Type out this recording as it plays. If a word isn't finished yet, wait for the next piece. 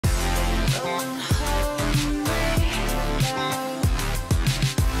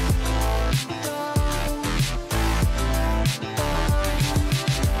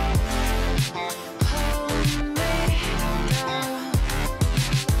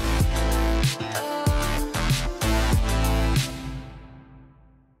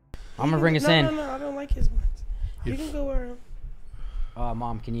I'm gonna bring us in. No, I don't like his ones. You can go where.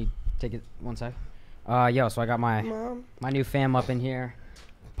 Mom, can you take it 1 sec? Yo, so I got my new fam up in here.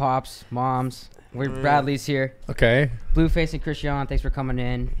 Pops, moms. Bradley's here. Okay. Blueface and Chrisean, thanks for coming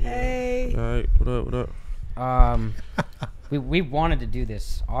in. Hey. All right, what up? We wanted to do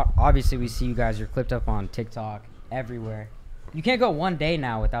this. Obviously, we see you guys. You're clipped up on TikTok everywhere. You can't go one day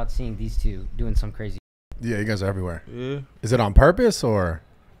now without seeing these two doing some crazy. Yeah, you guys are everywhere. Yeah. Is it on purpose or?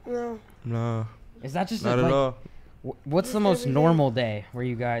 No. Nah. Is that just not at all? What's the most normal day where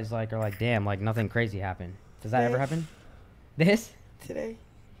you guys are like, damn, like nothing crazy happened? Does that ever happen? This? Today.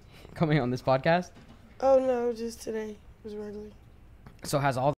 Coming on this podcast? Oh no, just today. It was regular. So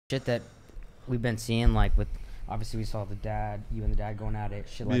has all the shit that we've been seeing, like with obviously we saw you and the dad going at it,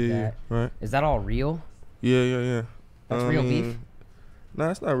 shit like that. Right. Is that all real? Yeah. That's real beef?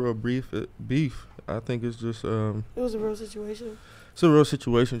 Nah, it's not real beef. I think it's just It was a real situation. It's a real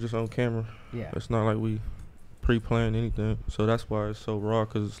situation just on camera. Yeah. It's not like we pre-planned anything. So that's why it's so raw,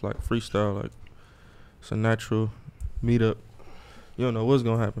 because it's like freestyle. Like, it's a natural meetup. You don't know what's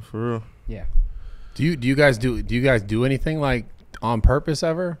gonna happen for real. Yeah. Do you guys do anything like on purpose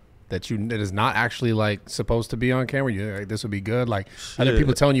ever that is not actually like supposed to be on camera? You like, this would be good. Like, are there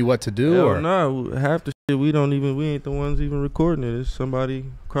people telling you what to do? Or no, half the shit we ain't the ones even recording it. It's somebody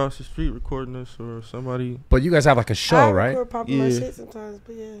across the street recording us, or somebody. But you guys have like a show, right? I record popping my shit sometimes,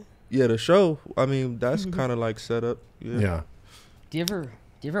 but yeah. Yeah, the show. I mean, that's kind of like set up. Yeah. Do you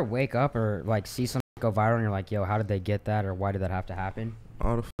ever wake up or like see something go viral and you're like, yo, how did they get that, or why did that have to happen?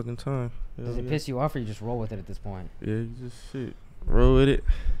 All the fucking time. Does it piss you off, or you just roll with it at this point? Yeah, you just shit. Roll with it.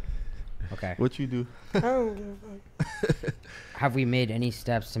 Okay. What you do? I don't give a fuck. Have we made any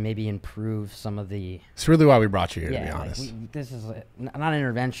steps to maybe improve some of the... It's really why we brought you here, yeah, to be honest. Like this is not an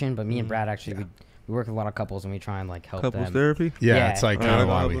intervention, but me and Brad actually, we work with a lot of couples and we try and like help them. Couples therapy? Yeah, it's like kind of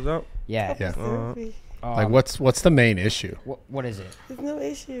why we... out? Yeah. Therapy. Like what's the main issue? What is it? There's no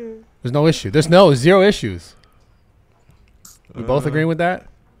issue. There's no issue. There's zero issues. You both agreeing with that?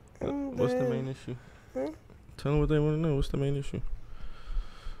 What's the main issue? Huh? Tell them what they want to know. What's the main issue?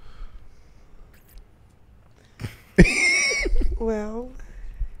 Well,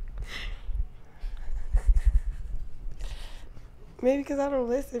 maybe because I don't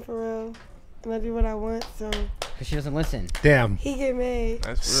listen for real, and I do what I want, so. Because she doesn't listen. Damn. He get mad.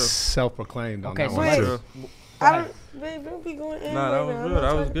 That's real. Self-proclaimed on Okay, that so one. wait. I don't, babe, don't be going in. Nah, that was real.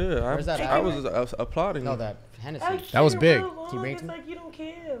 That was good. I was applauding. No, that Hennessy. That was big. Can you bring it? Like you don't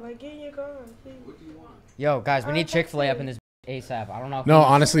care. Like get in your car. What do you want? Yo, guys, we need Chick-fil-A up in this ASAP. I don't know. No,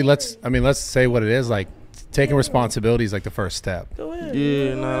 honestly, let's say what it is. Like, taking responsibility is like the first step. Go ahead.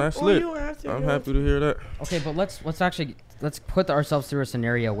 Yeah, nah, that's lit. I'm happy to hear that. Okay, but let's put ourselves through a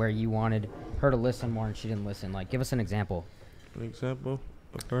scenario where you wanted her to listen more and she didn't listen. Like, give us an example. An example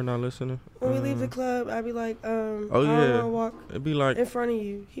of her not listening. When we leave the club, I'd be like, I don't yeah. want to walk It'd be like in front of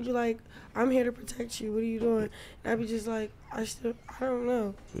you. He'd be like, I'm here to protect you. What are you doing? And I'd be just like, I don't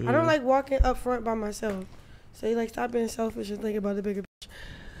know. Yeah. I don't like walking up front by myself. So he like, stop being selfish and think about the bigger picture.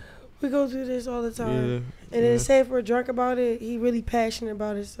 We go through this all the time. And then say if we're drunk about it, he really passionate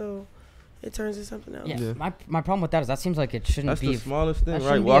about it, so it turns into something else. Yeah. My problem with that is that seems like it shouldn't be. That's the smallest thing,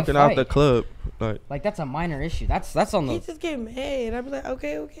 right? Be Walking out the club, like that's a minor issue. That's on the. He just get mad. I'd be like,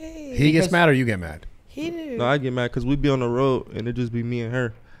 okay. He gets mad or you get mad? He do. No, I get mad because we be on the road and it just be me and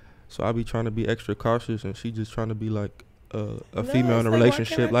her. So I be trying to be extra cautious, and she just trying to be like a female in a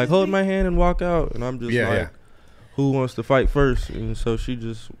relationship, like hold my hand and walk out, and I'm just who wants to fight first? And so she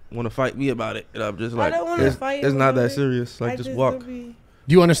just want to fight me about it, and I'm just like, I don't want to fight. It's not that serious. Like, just walk. Do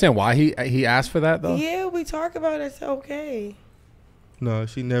you understand why he asked for that though? Yeah, we talk about it. It's okay. No,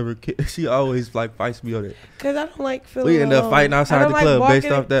 she never. She always like fights me on it. Cause I don't like feeling. We end up fighting outside the club based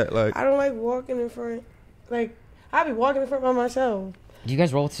off that. Like, I don't like walking in front. Like, I be walking in front by myself. Do you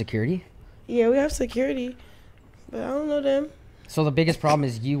guys roll with security? Yeah, we have security, but I don't know them. So the biggest problem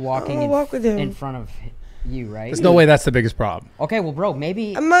is you walking in front of you, right? There's no way that's the biggest problem. Okay, well, bro,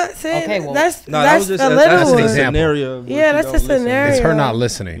 maybe. I'm not saying. Okay, well, that's that's a little an scenario. Yeah, that's a scenario. It's her not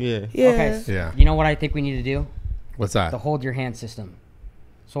listening. Yeah. Okay. Yeah. You know what I think we need to do? What's that? The hold your hand system.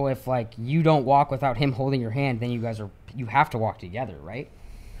 So if like you don't walk without him holding your hand, then you have to walk together, right?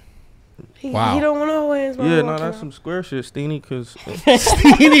 Wow. He don't want to hold hands. Yeah, no, that's some square shit, Steiny. Cause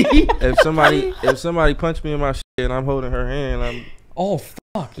Steiny. if somebody punched me in my shit and I'm holding her hand, I'm. Oh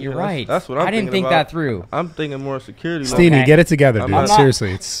fuck, you're right. That's what I'm thinking. I didn't think that through. I'm thinking more security. Steiny, get it together, dude.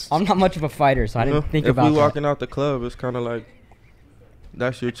 Seriously, I'm not much of a fighter, so I didn't think about that. If we walking out the club, it's kind of like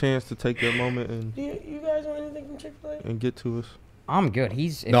that's your chance to take your moment and. Do you guys want anything from Chick-fil-A? And get to us. I'm good.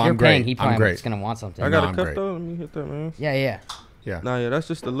 If you're paying, he probably is gonna want something. I got a cup though. Let me hit that, man. Yeah. Nah, yeah, that's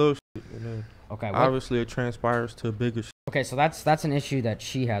just a little. And then Okay. obviously, it transpires to bigger shit. Okay, so that's an issue that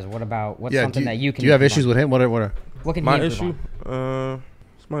she has. What's Yeah, something that you can? Do you have improve issues on? with him? What are What can My he improve issue? on?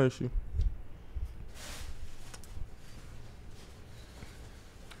 It's my issue.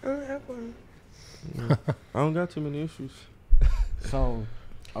 I don't have one. I don't got too many issues. So,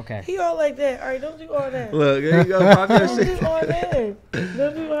 okay. He all like that. All right, don't do all that. Look, there you go. Pop your Don't shit. do all that.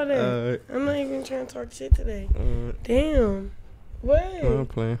 Don't do all that. Alright. I'm not even trying to talk shit today. Damn. Wait. I'm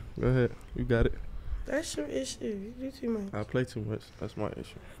playing. Go ahead. You got it. That's your issue. You do too much. I play too much. That's my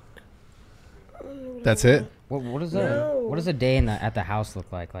issue. I don't know what That's I it? want. What does No. what does a day at the house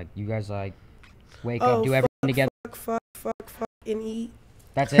look like? Like you guys like wake Oh, up, do everything together. Fuck, and eat.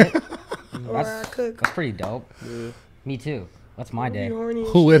 That's it. Or I that's cook. that's pretty dope. Yeah. Me too. That's my Be day. horny and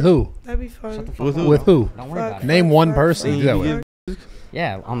who shit. with who? That'd be fun. Shut the fuck With up. who? With who? Don't worry about it. Name one person you do that fuck. with.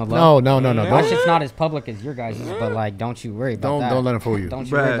 Yeah, on the low. No. My Don't shit's not as public as your guys', but like, don't you worry about that. don't let him fool you. Don't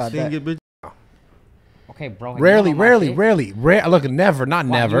you worry Bruh, about she ain't that. get bitch. Okay, bro. you Rarely, know my rarely, shit. rarely, rare. Look, never, not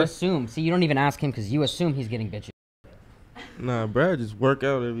Why, never. You assume. See, you don't even ask him because you assume he's getting bitches. Nah, Brad just work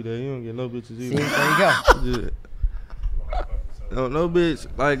out every day. He don't get no bitches See, either. there you go. Just- no bitch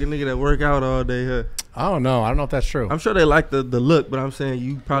like a nigga that work out all day. Huh? I don't know. I don't know if that's true. I'm sure they like the look, but I'm saying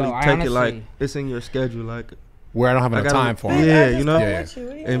you probably No, I take it like honestly- it's in your schedule. Like, Where I don't have I enough gotta- time for Yeah, him. I just you know? go Yeah. with you.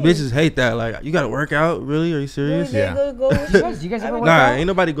 What do you and mean? bitches hate that. Like, you gotta work out? Really? Are you serious? Yeah. Go with You guys ever I work be- Nah, out? ain't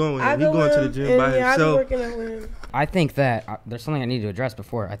nobody going with I him. He go going with to the him, gym and by I be himself. working out with him. I think that there's something I need to address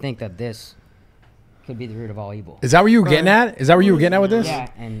before. I think that this could be the root of all evil. Is that where you were getting at? Is that where you were getting at with this? Yeah,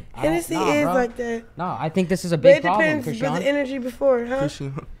 and I don't- Hennessy nah, is bro. like that. No, I think this is a But big it problem, depends. But the Chrisean. energy before, huh?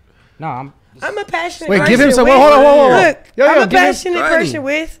 Chrisean. No, I'm a passionate Wait, person. give him some. with- Hold on. Look, Yo, I'm a give him, passionate Steiny. person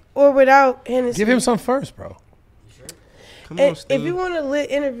with or without Hennessy. give him some first, bro. Come on, If Steve. you want a lit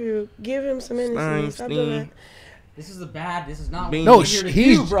interview, give him some Hennessy. Stop doing that. This is this is not Bean. what No, we're here to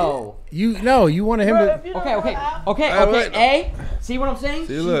he's do, bro. You wanted him Bro, to. if you don't Okay, know okay, how- Alright. A. See what I'm saying?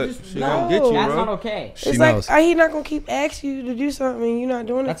 See, look, just- she No. gonna get you, That's bro. not okay. She It's knows. like he not gonna keep asking you to do something and you're not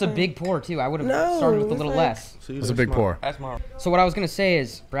doing it. That's a for him. big pour too. I would have No, started with a it's little like- less. See, It's a that's big my- pour. That's my. So what I was gonna say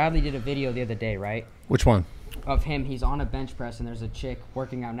is Bradley did a video the other day, right? Which one? Of him, he's on a bench press and there's a chick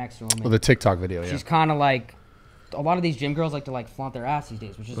working out next to him. Oh, And the TikTok video. Yeah. she's kind of like, a lot of these gym girls like to like flaunt their ass these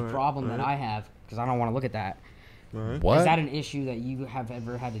days, which is a Right, problem that right. I have because I don't want to look at that. Right. What? Is that an issue that you have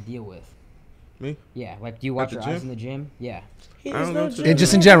ever had to deal with? Me? Yeah, like do you watch the your eyes gym? in the gym? Yeah. He I just don't no go to gym. the And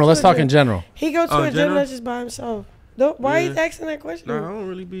just He in go general. to Let's a talk gym. in general. He go to Oh, a in gym general? that's just by himself. Why Yeah. he's asking that question? Nah, I don't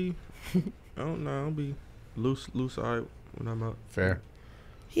really be. I don't be loose eye when I'm out. Fair.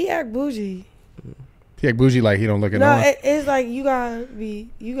 He act bougie. He act bougie like he don't look at No, no one. it's like you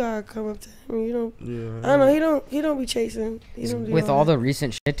gotta come up to him. You don't. Yeah. I don't know. He don't be chasing. He don't do With all all that. the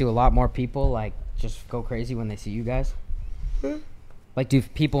recent shit, do a lot more people like just go crazy when they see you guys? Hmm? Like, do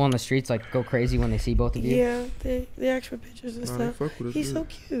people on the streets like go crazy when they see both of you? Yeah, they ask for pictures and Nah, they stuff. fuck with us He's good.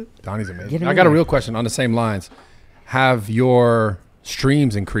 so cute. Donnie's Get amazing. him I in got a there. real question on the same lines. Have your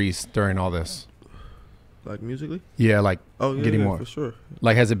streams increased during all this? Like musically? Yeah, like Oh yeah, Getting yeah, more. for sure.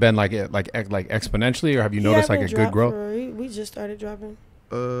 like has it been like exponentially, or have you He noticed like a haven't good dropped growth? We just started dropping.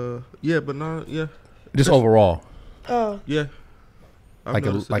 Yeah, but not yeah, Just overall, Oh, yeah. like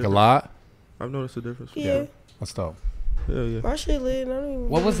a noticed like a difference. lot. I've noticed a difference. yeah. That's dope. Hell yeah. My shit lit. I don't even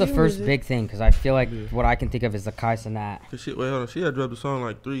What was the do first music. big thing? Because I feel like Yeah. what I can think of is the Kais and that. Cause wait, hold on. She had dropped a song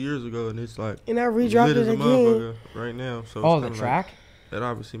like 3 years ago, and it's like And I redropped lit it as a again. motherfucker right now. So Oh, it's the kinda track? like, that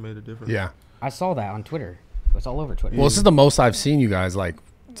obviously made a difference. Yeah. I saw that on Twitter. It's all over Twitter. Well, this is the most I've seen you guys like,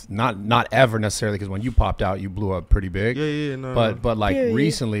 not ever necessarily, because when you popped out, you blew up pretty big. Yeah, no. But like Period.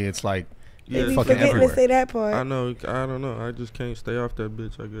 recently, it's like yeah, They be fucking forgetting everywhere. to say that part. I know. I don't know. I just can't stay off that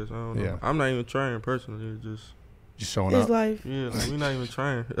bitch. I guess I don't know. Yeah. I'm not even trying personally. It's just showing His up. life. yeah. Like we're not even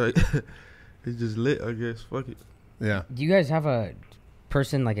trying. Like it's just lit. I guess. Fuck it. Yeah. Do you guys have a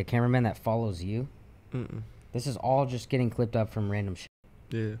person, like a cameraman, that follows you? Mm-mm. This is all just getting clipped up from random shit.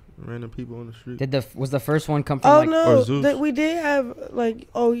 Yeah. Random people on the street. Was the first one come from Oh like... no, Or Zeus. we did have like.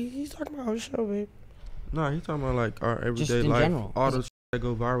 Oh, he's talking about our show, babe. Nah, he talking about like our Just everyday in life. general. All the shit that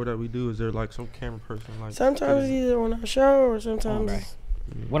go viral that we do. Is there like some camera person like? Sometimes it's either on our show or sometimes. Okay. it's-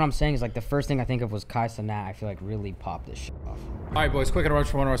 What I'm saying is like the first thing I think of was Kais and that. I feel like really popped this shit off. All right, boys, quick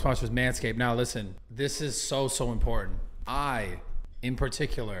interruption from one of our sponsors, Manscaped. Now, listen, this is so important. I, in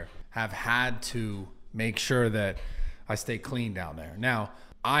particular, have had to make sure that I stay clean down there. Now,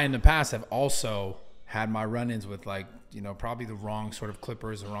 I, in the past, have also had my run-ins with, like, you know, probably the wrong sort of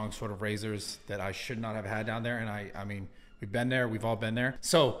clippers, the wrong sort of razors that I should not have had down there. And I mean, we've been there. We've all been there.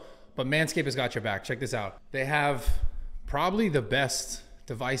 So, but Manscaped has got your back. Check this out. They have probably the best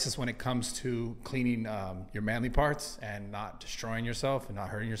devices when it comes to cleaning your manly parts and not destroying yourself and not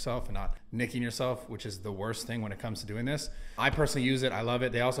hurting yourself and not nicking yourself, which is the worst thing when it comes to doing this. I personally use it. I love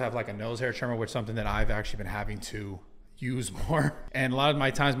it. They also have like a nose hair trimmer, which is something that I've actually been having to use more. And a lot of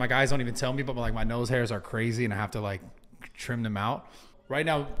my times, my guys don't even tell me, but like my nose hairs are crazy and I have to like trim them out. Right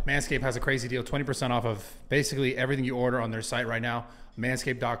now, Manscaped has a crazy deal, 20% off of basically everything you order on their site right now,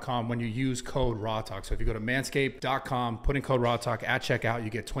 manscaped.com, when you use code Rawtalk. So if you go to manscaped.com, put in code Rawtalk at checkout, you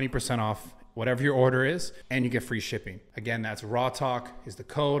get 20% off whatever your order is, and you get free shipping. Again, that's Rawtalk is the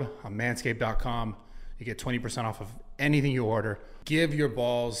code on manscaped.com. You get 20% off of anything you order. Give your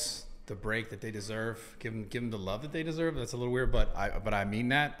balls the break that they deserve. Give them the love that they deserve. That's a little weird, but I mean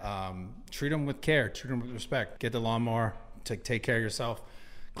that. Treat them with care. Treat them with respect. Get the lawnmower. Take care of yourself.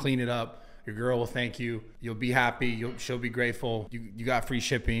 Clean it up. Your girl will thank you. You'll be happy. She'll be grateful. You got free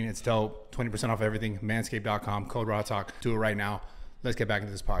shipping. It's dope. 20% off everything. Manscaped.com. Code Rawtalk. Do it right now. Let's get back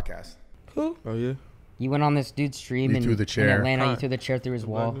into this podcast. Who? Oh yeah. You went on this dude's stream threw the chair. in Atlanta. You threw the chair through his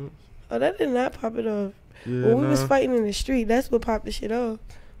wall. Oh, that did not pop it off. Yeah, When we was fighting in the street, that's what popped the shit off.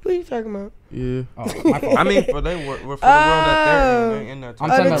 What are you talking about? Yeah. Oh, my fault. I mean, for they were for the world that they're in that I'm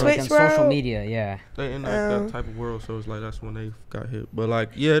type. talking the about like in Twitch social world? media, yeah. They in that type of world, so it's like that's when they got hit. But like,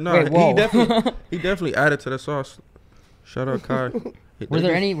 yeah, no, Wait, whoa. he definitely added to the sauce. Shout out Kai. Were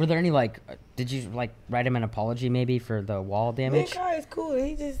there any like did you like write him an apology maybe for the wall Man, damage? Kai is cool.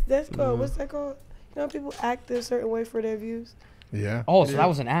 That's called, what's that called? You know, people act a certain way for their views. Yeah. Oh, so that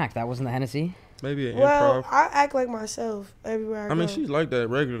was an act. That wasn't the Hennessy? Maybe an Well, improv. I act like myself everywhere I go. I mean, she's like that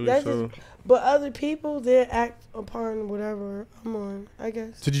regularly. That's So just, but other people, they act upon whatever I'm on, I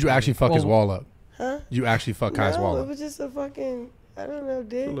guess. So did you actually fuck his wall up? Huh? You actually fuck Kai's wall No, it up? was just a fucking, I don't know, a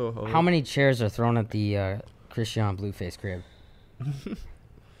dick. little hoe. How many chairs are thrown at the Chrisean Blueface crib?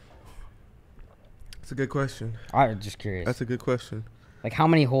 That's a good question. I'm just curious. That's a good question. Like how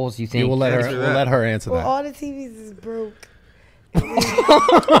many holes do you think? We'll let Answer that. her answer Well, that. all the TVs is broke.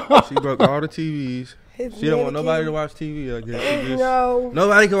 She broke all the TVs. His She don't want nobody to mannequin- watch TV. I guess. She just, No.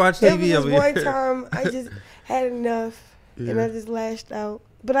 Nobody can watch There was TV this over one here. time I just had enough and I Yeah. just lashed out.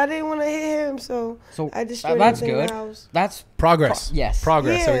 But I didn't want to hit him, so So I destroyed that's everything in good. the house. That's Progress. yes.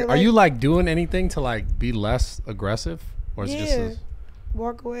 Progress. Yeah, So are like- you like doing anything to like be less aggressive, or is it just Yeah. a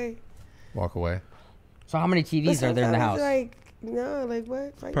Walk away. walk away? So how many But TVs are there in the sometimes house? Like, no, like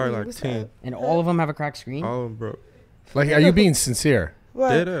what? Fight Probably me. like What's 10. up? And all of them have a cracked screen? All of them broke. Like, are you being sincere? What?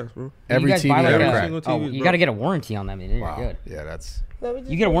 Dead ass, bro. Every you guys TV buy like ever a- cracked. single Oh, TV's you broke. got to get a warranty on them. Then you're Wow. good. Yeah, that's. No, we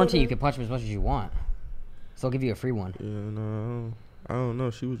just You get a go warranty, to you can punch them as much as you want. So they'll give you a free one. Yeah, no, I don't know.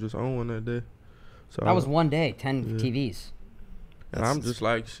 She was just on one that day. So That was one day, 10 Yeah. TVs. And I'm just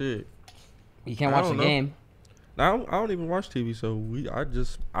like, shit. You can't I watch the don't know. game. Now I don't even watch TV, so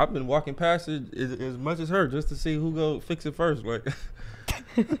I've been walking past it as much as her just to see who go fix it first. Like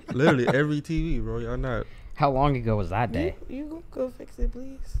literally every TV, bro. Y'all not. How long ago was that day? You go fix it,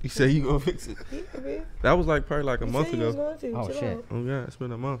 please. You say you gonna fix it? Yeah, man. That was like probably like a You month said you was ago. going to. Oh, Chill shit. out. Oh yeah, it's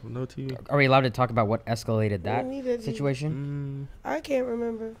been a month with no TV. Are we allowed to talk about what escalated We that need that situation? I can't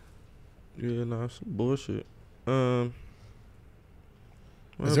remember. Yeah, no, some bullshit.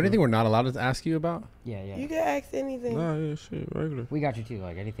 Is there anything we're not allowed to ask you about? Yeah, yeah. You can ask anything. Nah, yeah, shit, regular. We got you too.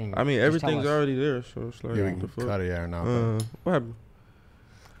 Like anything. I mean, just tell everything's us. already there, so it's like Yeah, we what the can fuck. cut it, yeah, or not. but- What happened?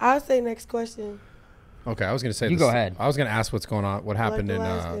 I'll say next question. Okay, I was gonna say. You go ahead. I was gonna ask what's going on. What happened the in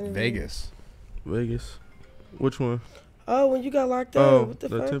last interview. Vegas? Vegas. Which one? Oh, when you got locked up. Oh, What the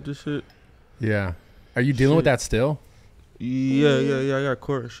the fuck? attempted shit. Yeah. Are you dealing with Shit. that still? Yeah. I got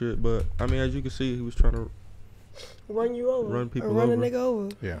court and shit, but I mean, as you can see, he was trying to. Run you over. Run people or run over. a nigga over.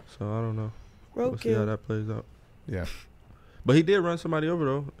 Yeah. So I don't know. We'll see how Roadkill. that plays out. Yeah. But he did run somebody over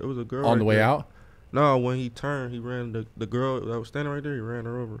though. It was a girl On right the way there. out. No, when he turned, he ran the girl that was standing right there. He ran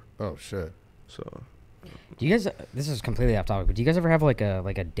her over. Oh shit. So Do you guys? This is completely off topic, but do you guys ever have like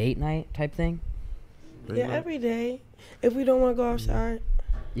a date night type thing? Yeah, every day. If we don't want to go outside.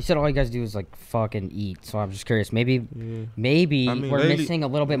 You said all you guys do is like fuck and eat, so I'm just curious. Maybe yeah. I mean, mean, we're lately- missing a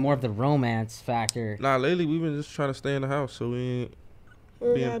little bit more of the romance factor. Nah, lately we've been just trying to stay in the house, so we ain't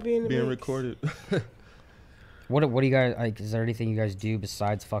We're being, not being being recorded. What do you guys like? Is there anything you guys do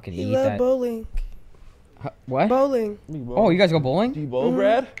besides fucking He eat? love That bowling. what? Bowling. Oh, you guys go bowling? Do you bowl, Mhm.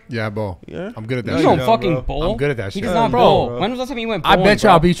 Brad? Yeah, bowl. Yeah. I'm good at that. No, You shit. don't don't, fucking bro. bowl. I'm good at that He shit. does No, not you bowl. don't, bro. When was the last time you went I bowling? bet you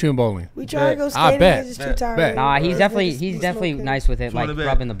bro? I'll beat you in bowling. We try to go I skating. bet. He's just too Bet. tired. Bet. Nah, he's Those definitely niggas be definitely smoking. nice with it, Which like one to bet?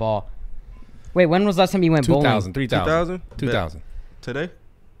 rubbing the ball. Wait, when was the last time you went bowling? 2,000, 3,000, 2000? 2,000. Today?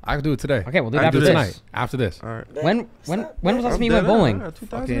 I can do it today. Okay, we'll do it I after do it this. tonight. After this. All right. Bet. When Stop. when was the last I'm time you went dead ass. bowling? I got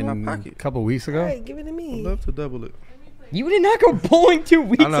 2000 in my Fucking pocket. couple weeks ago. Alright, give it to I'd me. love to double it. You did not go bowling 2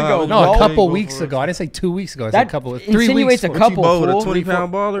 weeks ago. No, a bro. couple weeks ago. I didn't say 2 weeks ago. I said That a couple. 3 insinuates weeks. a What couple. Bowl with a fool.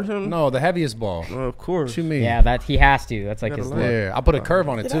 20-pound ball or something? No, the heaviest ball. Of course. What you mean? Yeah, that he has to. That's like Gotta his. learn. Yeah, I put a curve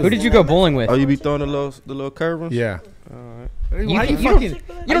on it too. Who did you go bowling with? Oh, you be throwing the little curve ones? Yeah. Alright. You, Why you, you don't, fucking-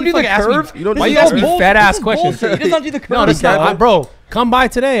 you don't do the curve. You don't Why do you the ask me curve? fat ass This is questions? bullshit. He does not do the curve. No, this dog. bro, come by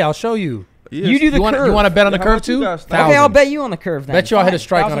today. I'll show you. Yes. You do the You curve. want to bet on the How curve much you too? got, Steiny? Okay, I'll 1,000. bet you on the curve then. Bet you I'll hit a Fine.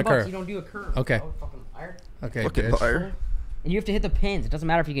 strike on a $1,000 curve. You don't do a curve. Okay. Oh, fucking liar. Okay, Fucking bitch. liar. And you have to hit the pins. It doesn't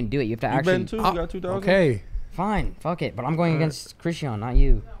matter if you can do it. You have to You actually. betting too? You got 2,000? Okay. Fine, fuck it. But I'm going against Chrisean, not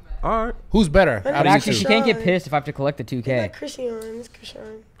you. All right. Who's better? But Out But of you actually, two? she can't get pissed if I have to collect the 2K. It's like Chrisean. It's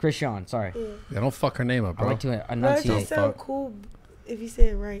Chrisean. Chrisean, sorry. Yeah. Yeah, don't fuck her name up, I bro. like to No, it enunciate. just sound cool if you say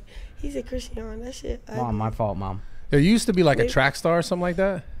it right. He said Chrisean. That shit. Mom, my fault, mom. There used to be like a Maybe. track star or something like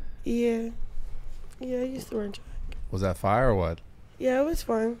that. Yeah. Yeah, I used to run track. Was that fire or what? Yeah, it was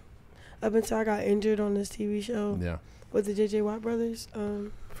fun. Up until I got injured on this TV show Yeah. with the JJ Watt brothers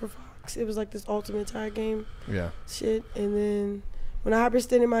for Fox. It was like this ultimate tag game Yeah. shit. And then when I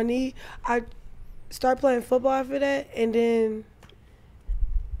hyperextended my knee, I started playing football after that. And then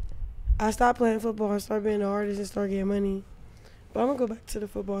I stopped playing football and started being an artist and started getting money. But I'm going to go back to the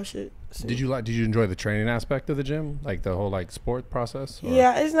football shit soon. Did you enjoy the training aspect of the gym, like the whole like sport process? Or?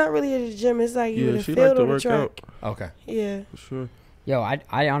 Yeah, it's not really at the gym. It's like you in Yeah, the she field like to or the work track. out. Okay. Yeah. For sure. Yo,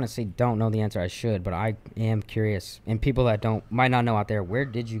 I honestly don't know the answer. I should, but I am curious. And people that might not know out there, where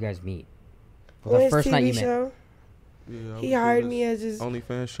did you guys meet? On The his first night TV you met. show, Yeah, I he was hired doing me this as his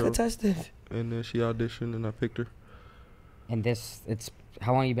OnlyFans show, contestant. and then she auditioned, and I picked her. And it's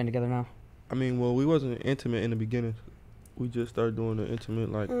how long you been together now? I mean, well, we wasn't intimate in the beginning. We just started doing the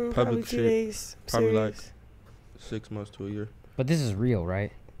intimate, like, Probably public 2 shit. days. Probably like serious. 6 months to a year. But this is real,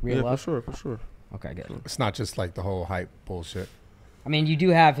 right? Real Yeah, love. for sure. Okay, good. It's not just like the whole hype bullshit. I mean, you do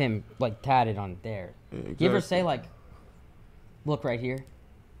have him like tatted on there. Yeah, Do you ever exactly. say like, look right here?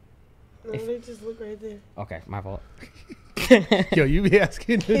 No, they just look right there. Okay, my fault. Yo, you be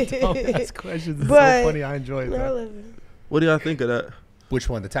asking the dumbass questions. It's But- so funny. I enjoy No, I that. love it. What do y'all think of that? Which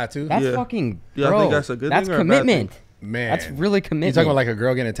one? The tattoo? That's Yeah. fucking. Yeah, I bro, think that's a good that's thing or a bad thing? commitment. Man. That's really You commitment. talking about like a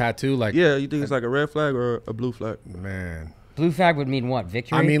girl getting a tattoo? Like, Yeah, you think it's like a red flag or a blue flag? man. Blue flag would mean what?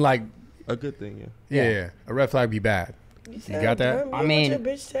 Victory. I mean, like, A good thing, yeah. yeah, Yeah. a red flag be bad. sound got that? dumb. You I don't mean- want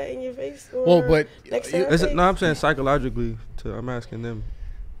your bitch tat in your face. Or Well, but next to her Is it, face? no, I'm saying psychologically. I'm asking them.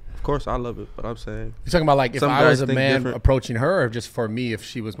 Of course, I love it, but I'm saying. you're talking about like if Some I was guys a think man different. approaching her, or just for me if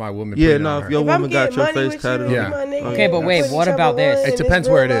she was my woman. Yeah, putting it no, on if her? your If I'm woman got getting your money face with tatted you, Yeah. you my nigga, Okay, but and wait, put what each about other this? on It and depends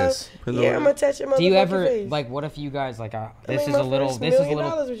it's where it real is. love, Yeah, I'm gonna touch your do you motherfucking ever face. like? What if you guys like? I This made is a my little. first This is a $1 million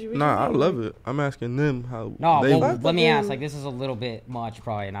little. with you. What Nah, you I mean? love it. I'm asking them how. No, they well, would. let me ask. them. Like, this is a little bit much,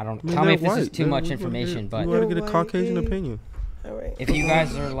 probably, and I don't. I mean, Tell me they're if this is white. too much We wanna information, get, but we want to get a They're Caucasian white, opinion. All right. if you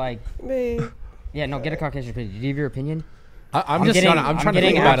guys are like, Babe. yeah, no, get a Caucasian opinion. Do you have your opinion? I'm just trying to. I'm trying to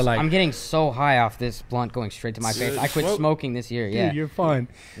think about it. Like, I'm getting so high off this blunt going straight to my face. I quit smoke. smoking this year. dude, Yeah, you're fine.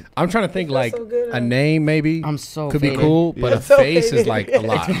 I'm trying to think feels like so good, a huh? name maybe I'm so could be faded. cool, but Yeah. a So face is faded. like a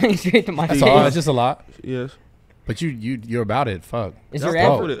lot. It's going straight to my That's face. all. It's just a lot. Yes. But you're about it. Fuck. Is Yeah, there I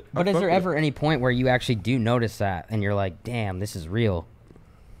fuck ever? with it. I But is fuck there with it. ever any point where you actually do notice that and you're like, damn, this is real?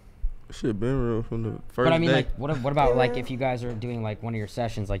 Shit been real from the first But I mean, day. like, what about like Yeah. if you guys are doing like one of your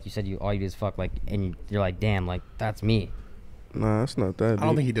sessions, like you said, all you do is fuck, like, and you're like, damn, like that's me. Nah, it's not that. I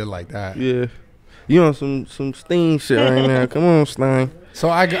don't think he did like that. Yeah. You on some Steam shit right now. Come on, Stein. So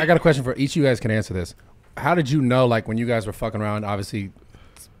I got a question for each of you guys can answer this. How did you know, like, when you guys were fucking around, obviously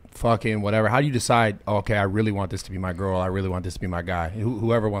fucking whatever, how do you decide, oh, okay, I really want this to be my girl, I really want this to be my guy?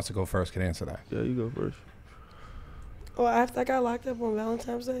 Whoever wants to go first can answer that. Yeah, you go first. Well, after I got locked up on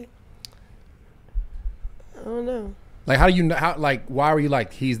Valentine's Day, I don't know. Like, how do you know, like, why were you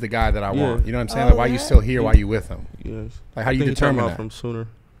like, he's the guy that I Yeah. want? You know what I'm saying? Oh, like, why are you that? still here? Why are you with him? Yes. Like, how I do you think you're talking determine about that? from sooner?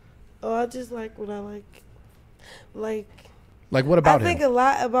 Oh, I just like what I like. Like, Like, what about I think him? a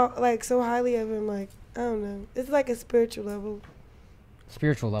lot about, like, so highly of him. Like, I don't know. It's like a spiritual level.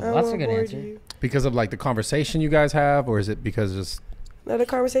 Spiritual I level. don't That's a wanna good bore answer. you. Because of, like, the conversation you guys have, or is it because just, No, the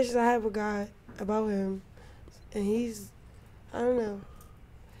conversations I have with God about him, and he's, I don't know.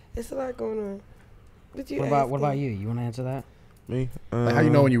 It's a lot going on. But you What about asking. you? You want to answer that, Me? like, how you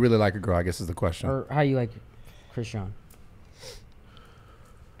know when you really like a girl, I guess is the question. or how you like Chrisean?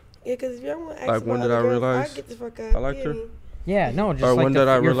 Yeah, because if y'all want to ask Like, about when did other I girls, realize I get the fuck out. I liked You her? know what I mean? Yeah, no, just Or like when did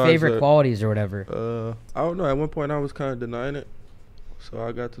I your realize favorite that- qualities or whatever. I don't know. At one point, I was kind of denying it. So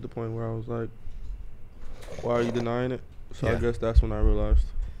I got to the point where I was like, why are you denying it? So I Yeah. guess that's when I realized.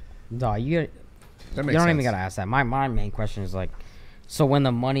 No, you That makes don't sense. even gotta ask that. My main question is like, so when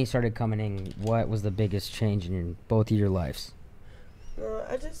the money started coming in, what was the biggest change in both of your lives? No,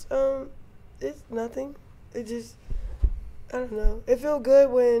 I just, it's nothing. It just, I don't know. It feels good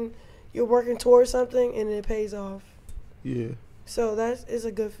when you're working towards something and it pays off. Yeah. So that is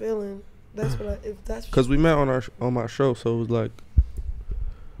a good feeling. That's what if that's. Because we met on my show, so it was like.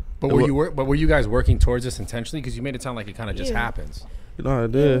 But were you guys working towards this intentionally? Because you made it sound like it kind of just happens. You know, I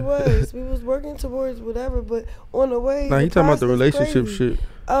did. It was. We was working towards whatever, but on the way. Nah, he talking about the relationship shit.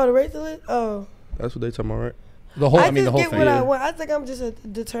 Oh, the relationship. Oh. That's what they talking about, right? The whole. I mean, the whole get thing. What I want. I think I'm just a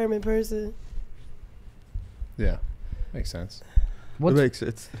determined person. Yeah, makes sense. It makes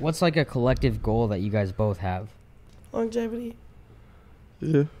sense. What's like a collective goal that you guys both have? Longevity.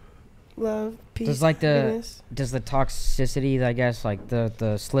 Yeah. Love, peace, Does like happiness. does the toxicity, I guess, like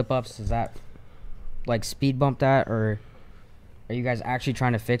the slip ups, does that like speed bump that, or are you guys actually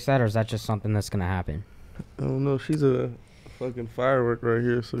trying to fix that, or is that just something that's gonna happen? I don't know. She's a fucking firework right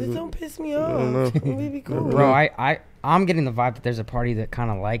here. So This don't piss me I don't off. know. We be cool. Bro, I'm getting the vibe that there's a party that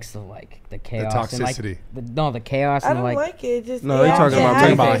kind of likes the chaos, The toxicity. and like the chaos, I and don't like like it. Just No, you're talking about talking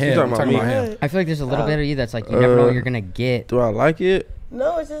me. about him. You're talking Talking about about me. him. I feel like there's a little bit of you that's like you never know what you're gonna get. Do I like it?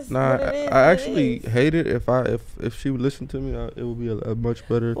 No, it's just Nah, what it is. I actually hate it. If she would listen to me, it would be a much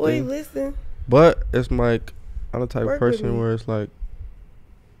better Boy, thing. listen. But it's like I'm the type of Work with person me. where it's like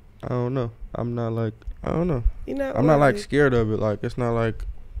I don't know. I'm not like I don't know. You're not I'm not like worth it. scared of it. Like it's not like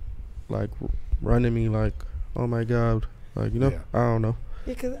running me like oh my god. Like you know Yeah. I don't know.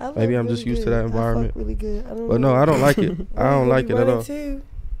 Yeah, 'cause I Maybe fuck I'm just really used to good. that environment. I fuck really good. I don't But know. no, I don't like it. I don't like it at all. Too.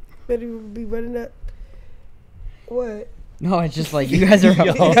 Better be running up. What? No, it's just like you guys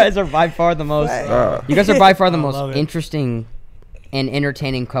are by far the most. You guys are by far the I most love it. interesting and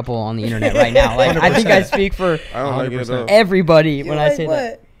entertaining couple on the internet right now. Like I think I speak for I don't like it at all. everybody You when like I say what?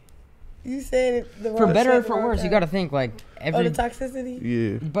 that. You saying it the For wrong better or shit, the for wrong worse, you time. got to think like Oh, every. the toxicity.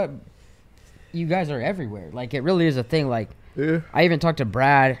 Yeah. But you guys are everywhere. Like it really is a thing. Like Yeah. I even talked to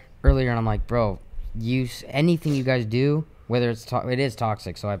Brad earlier, and I'm like, bro, anything you guys do, whether it is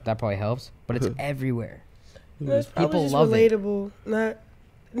toxic, so that probably helps. But it's everywhere. No, it's probably People just love it. relatable, not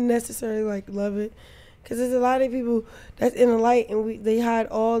necessarily like love it. Because there's a lot of people that's in the light and they hide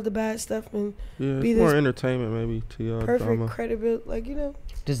all the bad stuff and Yeah. Be It's more this entertainment maybe to y'all perfect drama. credibility. Like, you know,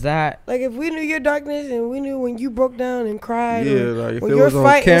 Does that? like if we knew your darkness and we knew when you broke down and cried Yeah, or like if when it you're was on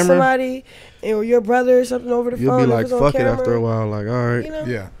fighting camera, somebody or your brother or something over the you'll phone. be if like it's on fuck it camera, after a while. Like all right. You know?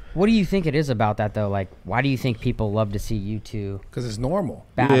 Yeah, What do you think it is about that though? Like, why do you think people love to see you two because it's normal.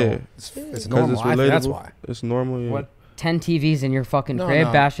 battle? Yeah. It's Because normal. it's I think relatable. that's why. It's normal. Yeah. What? 10 TVs in your fucking No, crib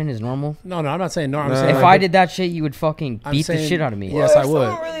no. bashing is normal. No, I'm not saying no. I'm Nah. saying If like, I did that shit, you would fucking I'm beat the saying- shit out of me. Yeah. Yes, Well, I if would.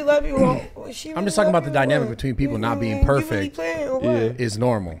 someone really love you, I'm just talking about the dynamic between people not being perfect. Yeah. is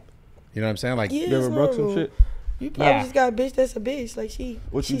normal. You know what I'm saying? Like, Yeah, You ever it's broke some normal. shit? You probably Yeah. just got a bitch that's a bitch. Like she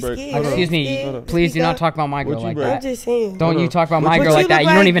What you she's break? scared. Hold on. Excuse She's me, scared. please do Speak not up. talk about my What girl you like break? I'm that. just saying. Don't you talk about What my you girl But like that. look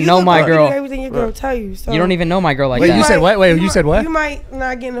You don't even know look my like you girl. do everything your girl tell you. So You don't even know my girl like Wait, you that. said what? Wait, you might- said what? You might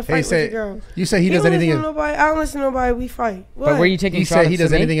not get in a fight with say- your girl. You say he does don't anything. listen to nobody. I don't listen to nobody. We fight. But were you taking You shots said he does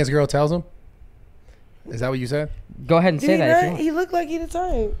to me? anything his girl tells him. Is that what you said? Go ahead and Did say he that if not? you want. He looked like he the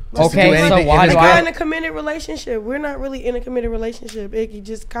type. Just to do Okay, so anything- why if do his We're girl- in a committed relationship. We're not really in a committed relationship. It could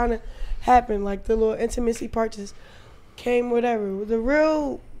just kind of happen. Like the little intimacy part just came, whatever. The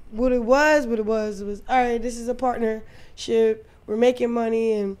real, what it was all right, this is a partnership. We're making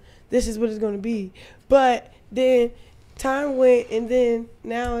money and this is what it's going to be. But then time went and then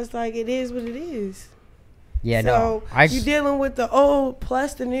now it's like it is what it is. Yeah, So no. you dealing with the old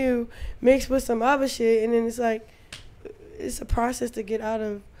plus the new mixed with some other shit, and then it's like it's a process to get out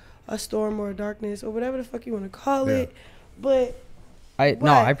of a storm or a darkness or whatever the fuck you want to call Yeah. it. But No, what?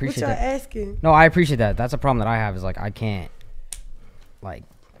 I appreciate what y'all that. asking? No, I appreciate that. That's a problem that I have is like I can't, like,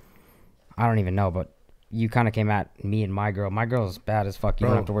 I don't even know, but you kind of came at me and my girl. My girl's bad as fuck. You Bro,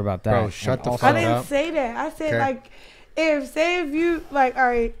 don't have to worry about that. bro, shut And the also- fuck I didn't up. say that. I said Okay. like if you like all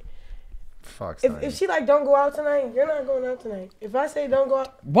right. Fuck. If she like don't go out tonight, you're not going out tonight. If I say don't go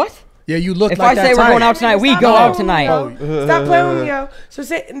out. What? Yeah, you look If like I that say we're type. going out tonight, we Stop go playing out with me, tonight. yo. Stop playing with me, yo. So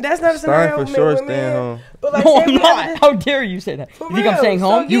say that's not a scenario Stein for with sure with staying men. home. But like, No, say I'm we have not. this- How dare you say that? For You think I'm real. staying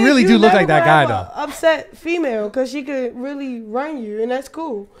home? You really do look never like that gonna guy, have a upset female because she could really run you, and that's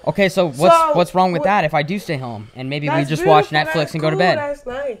cool. Okay, so So, what's wrong with what- that if I do stay home and maybe we That's just watch beautiful, Netflix that's and go to cool, bed? That's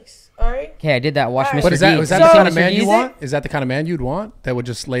nice. All right. Okay, I did that. Watch Alright. Mr. But is that Deeds. is that You the see kind of Mr. man you Deeds? want? Is that the kind of man you'd want that would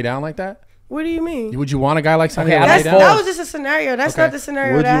just lay down like that? What do you mean? Would you want a guy like Steiny Okay, to I'm lay That's, not down? that was just a scenario. That's Okay. not the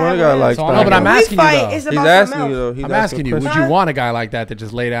scenario Would that you I want a have guy like So Stein? No, but I'm When we asking you fight, though. it's He's about asking something you though. else. He's I'm asking you, would questions. you want a guy like that to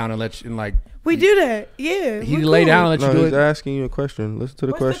just lay down and let you, and like We do that. Yeah. He lay down and let you do he's it. asking you a question. Listen to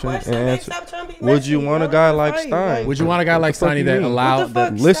the question and answer. Stop trying to be Would you messy. want a guy like Stein? Would you want a guy like Steiny that allowed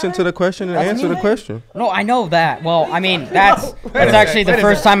that? Listen to the question and answer the question. No, I know that. Well, I mean, that's actually the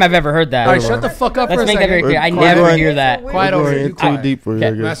first time I've ever heard that. All right, shut the fuck up for Let's a make that very second. clear. I We're never going- hear that. Quiet over here. Too deep for you.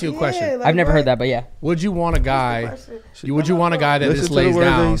 I'm asking you a question. I've never heard that, but yeah. Would you want a guy? Would you want a guy that Listen just to the lays words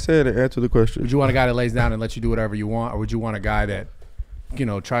that he down? said and answer the question. Would you want a guy that lays down and lets you do whatever you want, or would you want a guy that,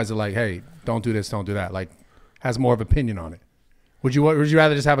 tries to like, hey, don't do this, don't do that, like, has more of opinion on it? Would you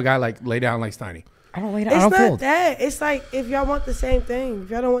rather just have a guy like lay down like Steiny? I don't lay down. I It's don't not fold. that. It's like if y'all want the same thing. If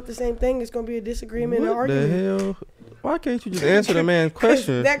y'all don't want the same thing, it's gonna be a disagreement and What the argument. hell? Why can't you just answer the man's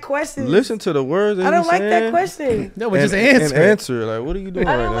question? That question. Listen to the words that I don't he's like that saying question. No, but just and answer. answer. Like, what are you doing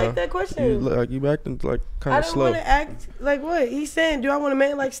I right don't now? like that question. You acting like kind I of don't slow. want to act like what he's saying. Do I want a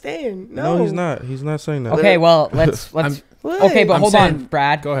man like Stan? No, No, he's not. He's not saying that. Okay, well, let's. What? Okay, but I'm hold saying- on,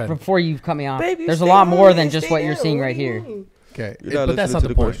 Brad. Go ahead. Before you cut me off, Baby, there's a stay lot more home than and just stay what you're down. seeing What right do you here. mean? Okay, You're but that's listening not to the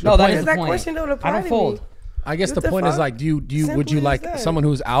the point. question. No, that Because is the that point. question don't apply I don't to fold. me. I guess What the the point is fuck? like, would you Simple as like that. someone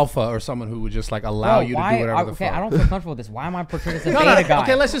who's alpha or someone who would just like allow Bro, you to why? do whatever the Okay, fuck? I don't feel comfortable with this. Why am I portrayed as a No, beta no, guy?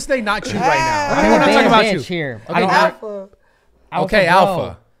 okay, let's just say not you right now. I'm Okay, a we're not beta talking about bitch you. here. Okay, I don't now- Alpha. Okay, bro.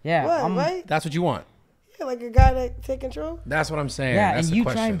 alpha. Yeah, What? I'm, Right? That's what you want. Yeah, like a guy that take control. That's what I'm saying. yeah, That's and the you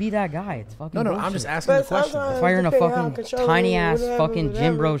question. try and be that guy. It's fucking No, I'm bullshit. just asking the But question. sometimes- That's why you're in a depending how fucking controlling, tiny ass whatever, fucking gym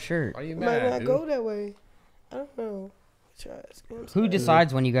whatever. bro shirt. Are you It might mad, not dude? go that way. I don't know. Who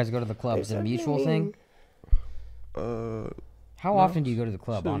decides when you guys go to the club? Is it a Exactly mutual me. thing? How No. often do you go to the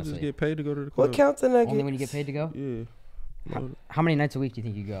club, Shit, honestly? just get paid to go to the club. What counts the nuggets? Only when you get paid to go? Yeah. No, How many nights a week do you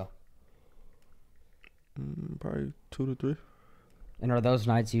think you go? probably 2 to 3. And are those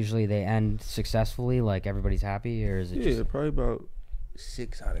nights usually they end successfully, like everybody's happy, or is it Yeah, just probably about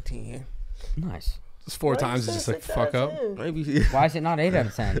 6 out of 10. nice? It's 4 Why you times saying it's just like 6 out fuck of up. 10? Maybe. Why is it not 8 out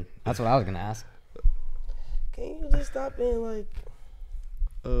of 10? That's what I was gonna ask. Can you just stop being like?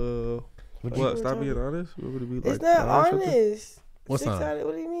 Would you- What? Stop being honest. What would it be like? It's not 9 or something? honest. What's 6 not? out of,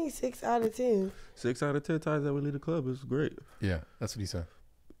 what do you mean 6 out of 10? 6 out of 10 times that we leave the club is great. Yeah, that's what he said.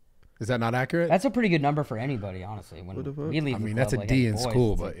 Is that not accurate? That's a pretty good number for anybody, honestly. When What the fuck? we leave I the mean, club, that's a like, D as in boys,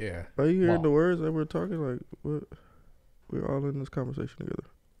 school, it's but like- yeah. Are you hearing Well- the words that we're talking? Like, what? We're all in this conversation together.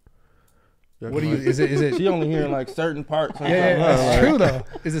 Y'all What do can, you? like- Is it? She only hearing like certain parts. Yeah, that's Like, true though.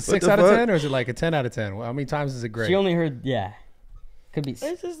 Is it 6 the out of fuck? 10 or is it like a 10 out of 10? Well, how many times is it great? She only heard, yeah. Could be.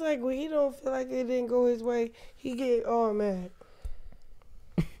 It's just like when he don't feel like it didn't go his way, he get all mad.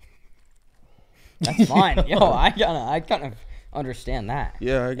 That's fine. Yo, I kind of understand that.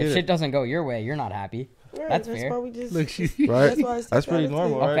 Yeah, I If get shit it. doesn't go your way, you're not happy. Right, That's fair. why we just. Look, she. Right? That's why it's That's 6 pretty out of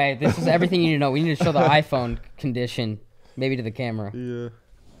normal, 10. right? Okay, this is everything you need to know. We need to show the iPhone condition, maybe to the camera. Yeah.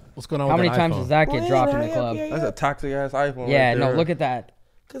 What's going on? How with many that times iPhone? does that get Well, dropped in hurry the up, club? hurry That's a up. toxic ass iPhone. Yeah, right no, there. look at that.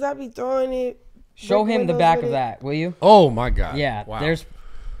 Cause I be throwing it. Show break him the windows back with of it. that, will you? Oh my god. Yeah, Wow.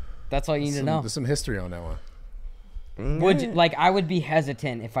 that's all you need to know. There's some history on that one. Would you, like I would be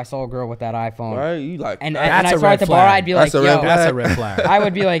hesitant if I saw a girl with that iPhone, Right? You like and That's I a saw red at the bar, flag. I'd be like, That's a red yo, flag. That's a red flag. I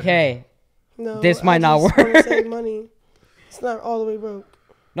would be like, hey, No, This I might not just wanna work. save money. It's not all the way broke.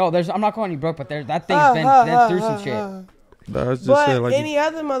 no, I'm not calling you broke, but that thing's been through some shit. Nah, I just But said like any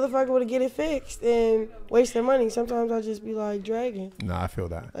other motherfucker would get it fixed and waste their money. Sometimes I just be like dragging. No, I feel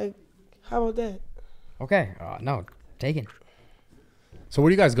that. Like, how about that? Okay, no, taken. So where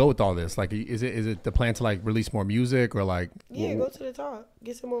do you guys go with all this? Like, is it the plan to like release more music or like? Yeah, go to the top,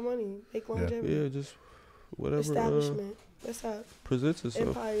 get some more money, make longevity. yeah, just whatever Establishment. That's how presents itself.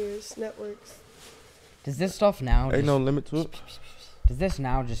 empires, networks. Does this stuff now? Ain't Just, no limit to it. does this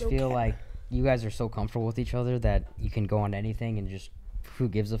now just feel Okay. like you guys are so comfortable with each other that you can go on anything and just who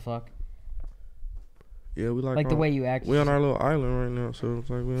gives a fuck? Yeah, we Like the way you act, we on our little island right now, so it's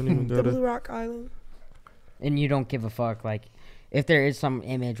like we don't even The gotta. Blue Rock Island. and you don't give a fuck. Like, if there is some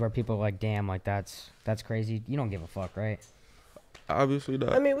image where people are like, damn, like that's crazy, you don't give a fuck, right? Obviously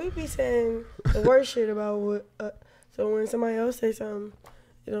not. I mean, we be saying the worst shit about what. So when somebody else say something,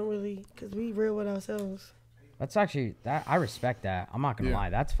 it don't really, cause we real with ourselves. That's actually that I respect that. I'm not gonna Yeah. lie,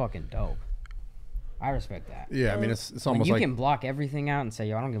 that's fucking dope. I respect that. Yeah, I mean it's When almost you like can block everything out and say,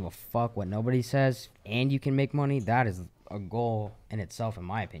 yo, I don't give a fuck what nobody says, and you can make money. That is a goal in itself, in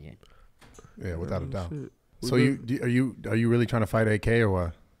my opinion. yeah, without a Yeah, doubt. shit. So are you really trying to fight AK or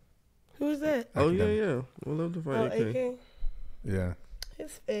what? Who's that? Oh yeah, Academic. yeah. We'll love to fight Oh, AK. AK. Yeah.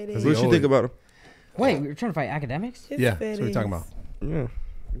 His fat Is ass. he What you old? think about him? Wait, we were trying to fight academics? His Yeah, fat that's what we're talking ass. about. Yeah.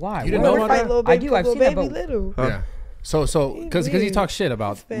 Why? You didn't What? know Wanna about fight that? little I baby, do, I've little seen that, baby but- little. Huh? Yeah. So He's because he weird. talks shit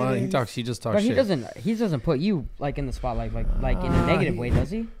about His fat money, ass. he just talks But shit. he doesn't put you like in the spotlight like in a negative way,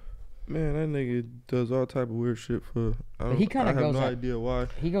 does he? Man, that nigga does all type of weird shit for. But he kind of goes. I have no at, idea why.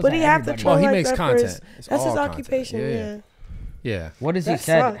 He goes. But he have to. Well, he like makes that content. That's his occupation. Yeah. Yeah. What has he That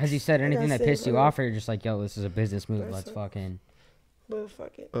said? sucks. Has he said anything that pissed you bro. off, or you're just like, yo, this is a business move. That Let's sucks. fucking. But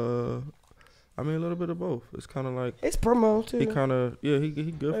fuck it. I mean a little bit of both. It's kind of like It's promo too. he kind of he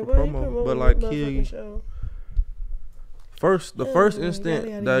good Like, for what he promo, promoting but like his motherfucking he show? first Yeah, instant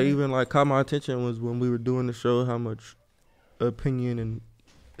yada, that yada. even like caught my attention was when we were doing the show. How much opinion and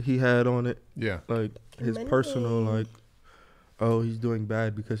he had on it. Yeah. Like his Money. personal like, oh he's doing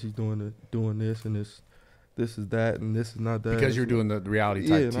bad because he's doing this and this is that and this is not that. Because you're doing the reality yeah,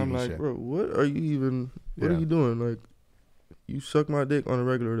 type and TV I'm like, shit. bro, what are you doing? Like, you suck my dick on a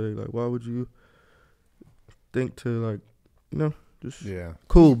regular day. Like, why would you think to like, just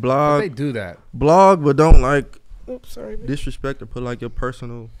cool But blog, they do that. blog, but don't like Oops, sorry. bitch. disrespect or put like your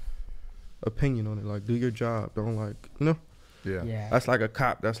personal opinion on it. Like, do your job. Don't like, Yeah. Yeah. That's like a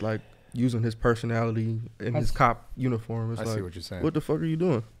cop. That's like using his personality in his cop uniform. It's I like, see what you're saying. what the fuck are you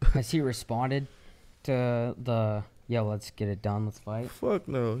doing? Has he responded to the yo? Let's get it done. Let's fight. Fuck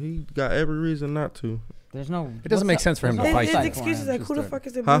no. He got every reason not to. There's no. It doesn't make sense for him to there's no fight His you. upside for excuse is him. like, who the Just fuck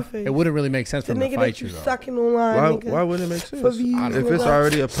is the Huh? Blueface? It wouldn't really make sense for The him to nigga fight that you, you though. sucking online. Why? nigga. Why wouldn't it make sense? For views If and it's all.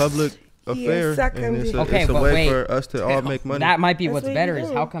 already a public affair suck and him it's dick. a, Okay, it's a but way wait. for us to all make money. That might be That's what's what better. you Is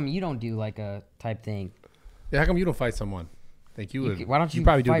do. how come you don't do like a type thing? Yeah, how come you don't fight someone? Think you would? Why don't you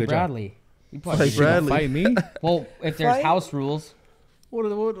probably do a fight good Bradley? You Fight probably job. You gonna Bradley. fight me? Well, if there's Fight? house rules, What?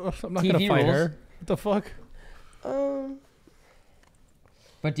 I'm not TV gonna fight rules. her. What the fuck?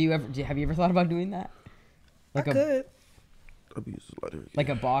 but have you ever thought about doing that? Like I could. like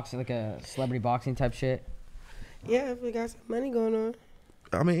a box, like a celebrity boxing type shit. Yeah, if we got some money going on.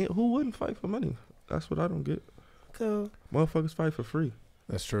 I mean, who wouldn't fight for money? That's what I don't get. So Motherfuckers fight for free.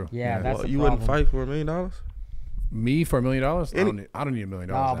 That's true. Yeah, that's Well, the you problem. wouldn't fight for $1 million? Me for $1 million? Any- I don't need $1 million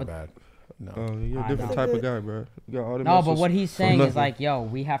No, that but- bad. No. You're a I different know. type of guy, bro. You got all the No, but muscles what he's for saying is nothing. like, yo,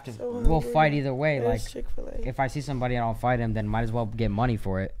 we have to. So We'll hungry. fight either way. Like, there's Chick-fil-A. if I see somebody and I don't fight him, then might as well get money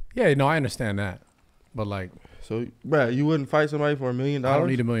for it. Yeah, no, I understand that. But like, So, bro, you wouldn't fight somebody for $1 million? I don't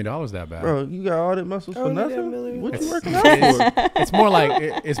need $1 million that bad. Bro, you got all the muscles I for don't need that nothing? million. What you It's- working out for? It's more like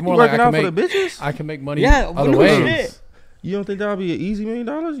it's more You like working I out can for make the bitches? I can make money Yeah, other no ways. shit. You don't think that'll be an easy $1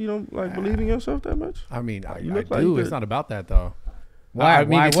 million? You don't like believe in yourself that much? I mean, I You do. look like you It's could- not about that though. Why? I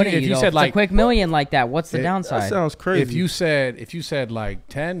mean, why if you- wouldn't if you? you though? said, If it's like- a quick million like that, what's the That downside? sounds crazy. If you said like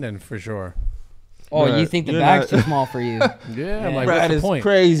 10, then for sure. Oh, Bruh, you think the you're bag's not- too small for you? yeah, Yeah, I'm like, Brad what's the is point?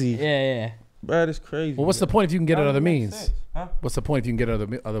 crazy. yeah. Brad is crazy. Well, what's the point if you can get it That other don't make means? sense. Huh? What's the point if you can get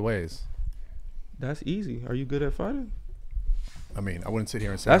it other ways? That's easy. Are you good at fighting? I mean, I wouldn't sit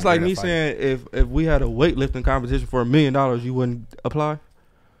here and say That's I'm like great me at fighting. saying if we had a weightlifting competition for $1 million, you wouldn't apply.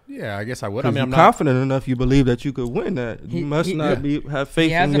 Yeah, I guess I would. I Because mean, you're I'm not. confident enough, you believe that you could win that. He- You must he- not have faith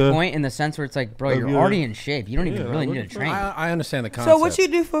He has in a your. point in the sense where it's like, bro, of you're your- already in shape. You don't even Yeah, really like, need what to the train. I understand the concept. So what you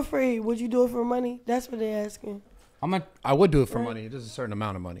do for free? Would you do it for money? That's what they asking. I would do it for money. Just a certain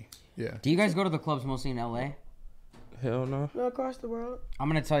amount of money. Yeah. Do you guys go to the clubs mostly in LA? Hell no. No, across the world. I'm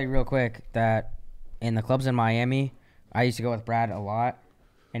gonna tell you real quick that in the clubs in Miami, I used to go with Brad a lot,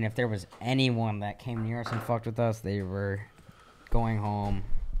 and if there was anyone that came near us and fucked with us, they were going home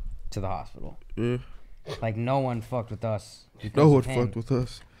to the hospital. Yeah. Like no one fucked with us. because No one of him. fucked with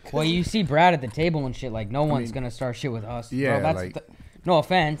us. Well, you see Brad at the table and shit. Like no one's gonna start shit with us. Yeah, bro, that's like- no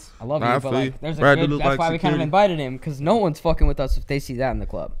offense. I love Nah, you, I but feel you. like there's a Brad do good. look That's like why we kind of security. invited him because no one's fucking with us if they see that in the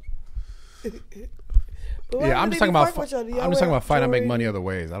club. But why Yeah, would I'm they just talking be about. fucking with y'all? Do y'all I'm just talking wear about fight. I make jewelry? money other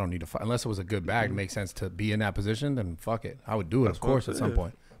ways. I don't need to fight unless it was a good bag. It makes sense to be in that position. Then fuck it. I would do it, That's of what I'm course, at some saying.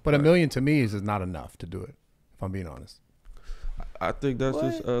 point. But $1 million to me is not enough to do it. If I'm being honest. I think that's What?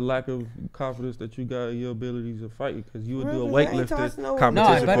 just a lack of confidence that you got in your abilities to fight because you would do a Bro, 'cause I ain't tossing weightlifting no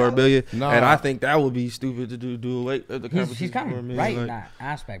competition No, for $1 million, No. and I think that would be stupid to do a weightlifting competition He's kind for $1 of million. right in like, that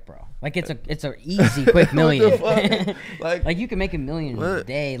aspect, bro. Like it's a easy quick million. Like, Like you can make $1 million in a What?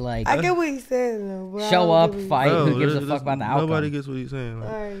 day. Like I get what he's saying though. But I show don't up, get what he's fight. no, Who gives a there's- fuck about the Nobody outcome? gets what he's saying. Like,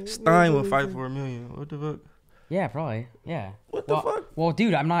 Alright, Stein no, would fight no, for $1 million. What the fuck? Yeah, probably. Yeah. What the well, fuck? Well,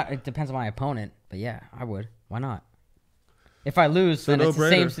 dude, I'm not. It depends on my opponent, but yeah, I would. Why not? If I lose, So then no it's the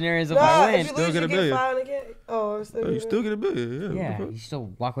same brainer. scenario as if Nah, I if win. you Still lose, get you a get million. fined again. Oh, still Oh, you get still it. get $1 million. Yeah. Yeah, What the you fuck? still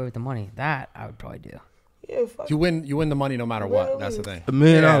walk away with the money. That I would probably do. Yeah, fuck. You win the money no matter what. That's the thing. $1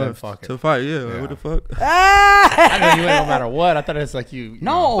 million Yeah, then fuck to it. fight. Yeah. Like, Yeah. what the fuck? Ah! I know you win no matter what. I thought it was like you.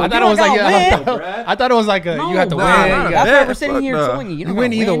 No, I you thought it was don't like gotta yeah, I thought it was like a, you have to bro. win. Nah, You nah, got- That's why bet. we're sitting Fuck here nah. telling you. You, You don't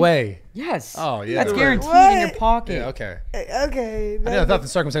win gotta either win. way. Yes. Oh, yeah. That's Either way. guaranteed What? in your pocket. Yeah. Okay. Okay. I thought the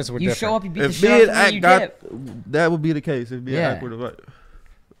circumstances were You different. show up, you beat the If shit me out and of them, Act you got, dip. that would be the case. If me and Yeah. Act were to fight.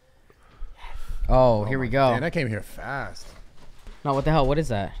 Oh, here we go. Man, I came here fast. No, what the hell? What is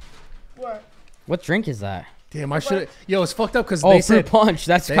that? What drink is that? Damn, I should. Yo, it's fucked up because Oh, they fruit said punch.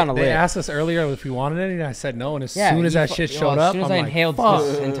 That's kind of lit. They asked us earlier if we wanted any, and I said no. And as Yeah, soon as you that fu- shit yo, showed as up, soon as I'm I like, inhaled fuck.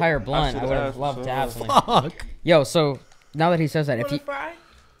 this entire blunt, I would have loved to have something. Fuck. Yo, so now that he says that, if you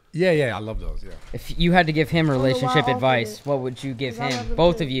Yeah, I love those. Yeah. if you had to give him relationship why I offered advice, it. what would you give 'Cause I him? love him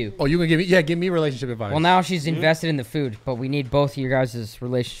Both too. of you. Oh, you gonna give me relationship advice? Well, now she's invested in the food, but we need both of your guys'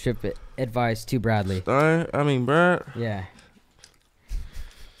 relationship advice to Bradley. I mean, Brad. Yeah,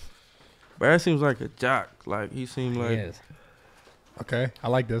 Brad seems like a jock. Like he seemed he like. is. Okay, I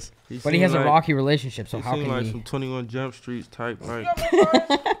like this. But he has a rocky relationship, so he how seemed can like he? some 21 Jump Streets type, like,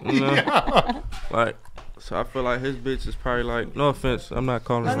 you know, like. So I feel like his bitch is probably like, no offense, I'm not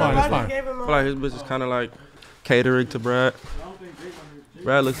calling him. fine, it's I fine. feel like his bitch is kind of like catering to Brad.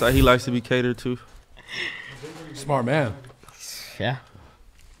 Brad looks like he likes to be catered to. Smart man. Yeah.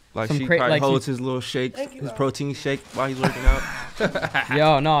 Like Some she cra- probably like holds his little shakes, his protein shake while he's working out.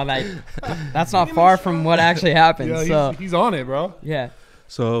 Yo, no, like that's not far from what actually happened. Yeah, so he's on it, bro. yeah.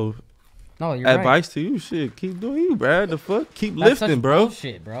 So No, you're right. advice to you, shit, keep doing you, Brad. The fuck, keep That's lifting, such bro.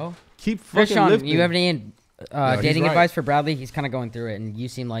 Bullshit, bro. Keep fucking Chrisean, lifting. you have any he's dating right. advice for Bradley? He's kind of going through it, and you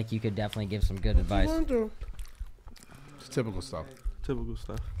seem like you could definitely give some good advice. It's typical stuff. Typical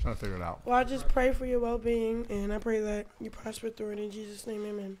stuff. Trying to figure it out. Well, I just pray for your well-being, and I pray that you prosper through it in Jesus' name,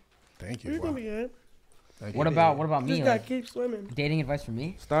 amen. Thank You're you. gonna Wow. be good. Thank What you. about You me? just gotta Like, keep swimming. dating advice for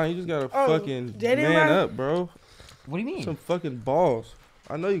me? Stein, you just gotta Oh, fucking dating man advice? up, bro. What do you mean? Some fucking balls.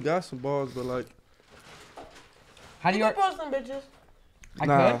 I know you got some balls, but like, How do you? You can post them bitches. I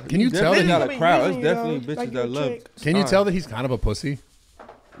nah. could. Can you tell definitely that got he- a crowd? using It's you, definitely though, bitches like that your love. chick. Can you Stein. tell that he's kind of a pussy?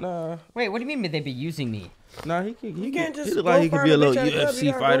 Nah, Wait, what do you mean? They'd be using me? nah. He can. He You can. can't just He look go like he could find be a a little bitch at a club. UFC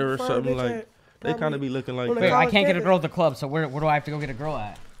You gotta fighter go or find a something. bitch Like at they kind probably of be looking like on the Wait, that. I college can't get a campus. girl at the club, so where do I have to go get a girl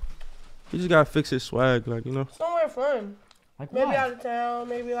at? He just gotta fix his swag, like you know. Somewhere fun. Like Maybe what? out of town.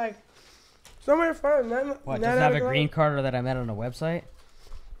 Maybe like somewhere fun. What? Not Does it out have of a club. green card that I met on a website?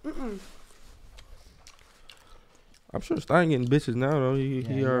 Mm-mm. I'm sure Stein getting bitches now though. He Yeah,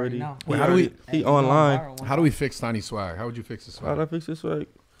 he you already. know. Wait, he how do we- already- He Hey, going online. viral one How do we time. fix Steiny swag? How would you fix his How do I swag? fix his swag?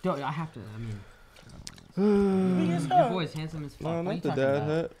 Yo, I have to. I mean, Be your yourself. boy's handsome as fuck. No, What are you not the talking dad about?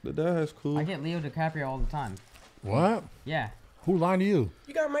 hat. The dad hat's cool. I get Leo DiCaprio all the time. What? Yeah. Who lied to you?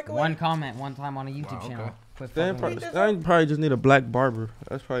 You got a microwave? One comment, one time on a YouTube Wow, channel. okay. Quit Stein fucking with me. probably just need a black barber.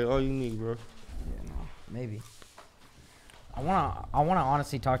 That's probably all you need, bro. Yeah, no, maybe. I wanna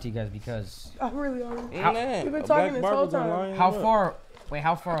honestly talk to you guys because I really are. How- We've been talking this whole time. how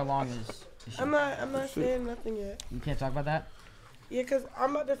far along is the shit? I'm not saying nothing yet. You can't talk about that? Yeah, cause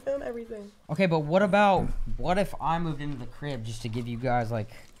I'm about to film everything. Okay, but what if I moved into the crib just to give you guys like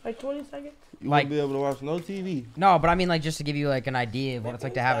Like 20 seconds. You Like- won't be able to watch no TV. no, but I mean like just to give you like an idea of what it's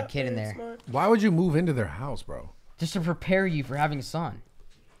like to have a kid in there. Smart. Why would you move into their house, bro? Just to prepare you for having a son.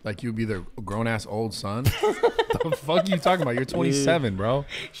 Like you'd be their grown ass old son? The fuck you talking about? You're 27, bro.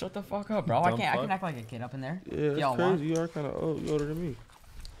 Shut the fuck up, bro. I Dumb can fuck. act like a kid up in there. Yeah, that's Y'all crazy. want? You are kind of old. You older than me.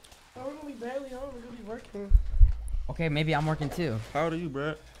 I'm gonna be barely home. We're gonna be working. Okay, maybe I'm working too. How old are you,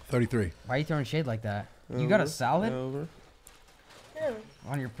 Brad? 33. Why are you throwing shade like that? You got a salad Over. Yeah,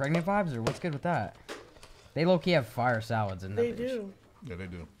 on your pregnant vibes, or what's good with that? They low key have fire salads in that. they bitch. do. Yeah, they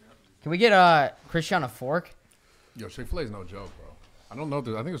do. Can we get Chrisean a fork? Yo, Chick-fil-A is no joke, bro. I don't know if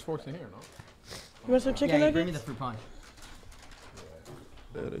there's, I think there's forks in here, no? You want some chicken Yeah, you bring me the nuggets? fruit punch.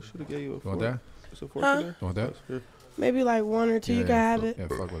 Yeah, they should have gave you a You fork. want that? It's a fork Huh? in there? You want that? Here. Maybe like one or two. You can have it. Yeah,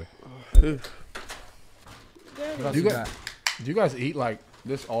 fuck with it. Here. What else You you got- got? Do you guys eat like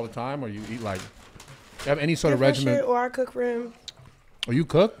this all the time, or you eat like, you have any sort of Different regimen? shit, or I cook for him. Or you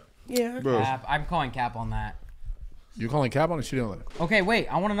cook? Yeah. Bro, Cap. I'm calling cap on that. You calling cap on it? She don't like. Okay, wait.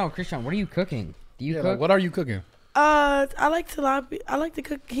 I want to know, Chrisean, what are you cooking? Do you Yeah, cook? like, what are you cooking? I like tilapia. I like to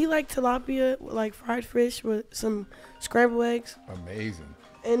cook. He like tilapia, with, like fried fish with some scrambled eggs, Amazing.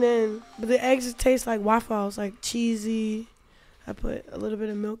 and then but the eggs taste like waffles, like cheesy. I put a little bit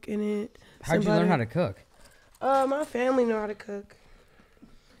of milk in it. How'd you learn how to cook? My family know how to cook.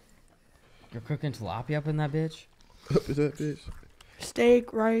 You're cooking tilapia up in that bitch? is that bitch?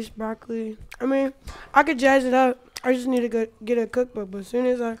 Steak, rice, broccoli. I mean, I could jazz it up. I just need to get a cookbook. But as soon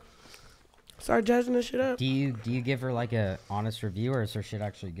as I start jazzing this shit up, Do you give her like a honest review, or is her shit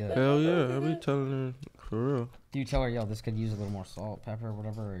actually good? Hell yeah, I be telling her for real. Do you tell her, yo, this could use a little more salt, pepper,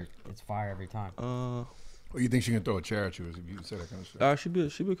 whatever, or it's fire every time? Or you think she can throw a chair at you if you say that kind of shit?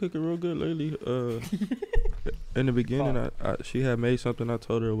 She been cooking real good lately. In the beginning, she had made something. I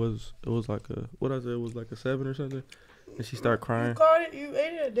told her it was like a what I said it was like a 7 or something, and she started you crying. caught it. You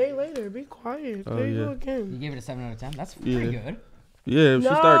ate it a day later. Be quiet. Oh, There you go yeah. You again. gave it a 7 out of 10? That's Yeah. pretty good. Yeah, she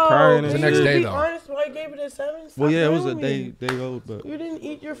started crying. The And next shit. day, be though. honest, why you gave it a 7? Stop Well, yeah, it was playing a with me. day old, but You didn't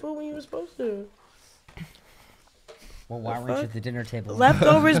eat your food when you were supposed to. Well, why weren't you at the dinner table?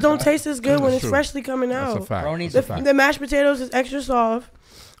 Leftovers don't taste as good when That's it's true. freshly coming That's a out. fact. Bronies That's a are fact. The mashed potatoes is extra soft,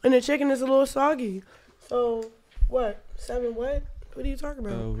 and the chicken is a little soggy. So, what? 7 what? What are you talking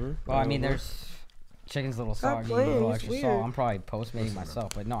about? over. Well, I mean, there's chicken's a little Stop soggy, a playing, little it's extra weird. salt. I'm probably postmating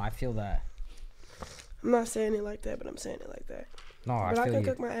myself, but no, I feel that. I'm not saying it like that, but I'm saying it like that. No, But I feel can you.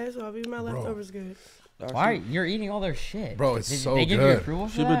 cook my ass off. Even my leftovers good. Why? You're eating all their shit. Bro, it's Did so they give you good. approval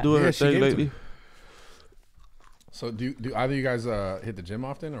for She that? been doing Yeah, her she thing gave it to lately. me. So do either you guys hit the gym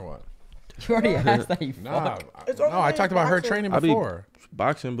often or what? You already asked that, you Nah, fuck. I talked about her boxing. training I be- before.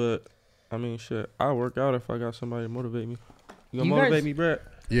 Boxing, but I mean, shit. I work out if I got somebody to motivate me. You gonna You motivate guys- me, Brett?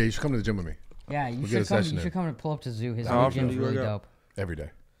 Yeah, you should come to the gym with me Yeah, you We'll should get a come. session You in. should come and pull up to Zoo. His How new often gym's do you really work out? dope. every day.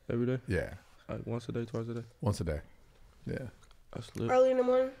 Every day? Yeah, Like once a day, twice a day? once a day. Yeah. That's lit. Early in the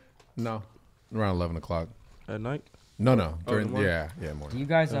morning. No, around 11 o'clock. At night? No, Oh, in during the morning? yeah Do morning. you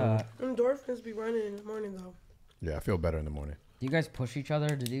guys Endorphins be running in the morning though. Yeah, I feel better in the morning. do you guys push each other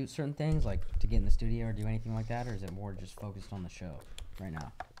to do certain things, like to get in the studio or do anything like that, or is it more just focused on the show right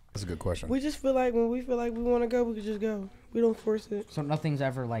now? That's a good question. We just feel like when we feel like we want to go, we can just go. We don't force it. So nothing's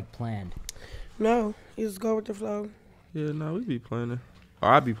ever like planned. No, you just go with the flow. Yeah, no, we be planning. Or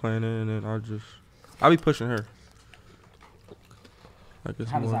I be planning, and then I be pushing her. Like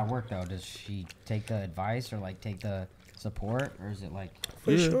it's How does more- that work though? Does she take the advice or like take the support, or is it like?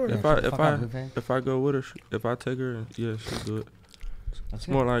 For Yeah, sure. Yeah, if shut I the if fuck I up, Blueface? if I go with her, if I take her, yeah, she'll do it. That's It's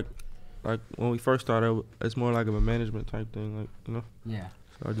good. more like when we first started, it's more like of a management type thing, like you know. Yeah.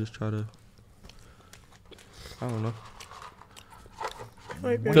 So I just try to, I don't know,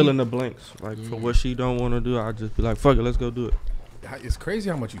 Like, fill in the blanks. Like for Yeah. what she don't want to do, I just be like, fuck it, let's go do it. It's crazy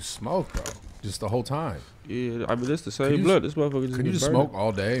how much you smoke, bro. Just the whole time. Yeah, I mean it's the Can same you blood. This motherfucker just Can you be just burning. smoke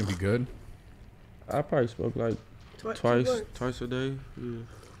all day and be good? I probably smoke like twice a day. Yeah.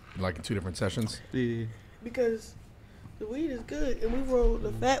 Like in 2 different sessions? Yeah. Because the weed is good, and we roll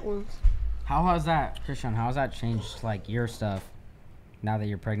the fat ones. How has that, Chrisean? How has that changed like your stuff? Now that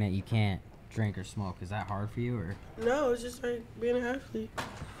you're pregnant, you can't drink or smoke. Is that hard for you, or No, it's just like being an athlete.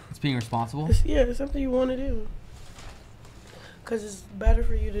 it's being responsible? It's something you want to do. Because it's better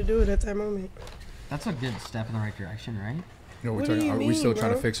for you to do it at that moment. That's a good step in the right direction, right? You know, What do you are we mean, still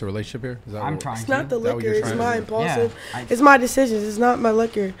trying to bro? fix a relationship here? Is that I'm what- trying It's to. not the Is that what liquor, you're it's trying to my do? impulsive. Yeah, It's my decisions. It's not my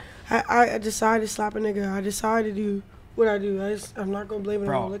liquor. I decide to slap a nigga. I decide to do what I do. I'm not gonna blame it on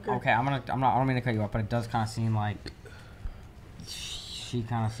Bro, liquor. okay, I don't mean to cut you off, but it does kind of seem like she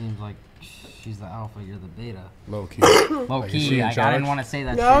kind of seems like she's the alpha, you're the beta. Low key. Low Like, is she key, in I charge? didn't want to say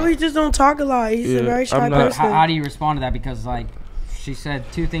that. No, shit. he just don't talk a lot. He's a Yeah, very shy I'm not- person. How do you respond to that? Because like she said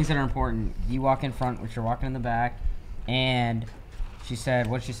 2 things that are important. You walk in front, which you're walking in the back, and she said,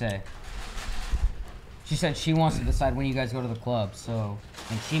 what'd she say? She said she wants to decide when you guys go to the club, so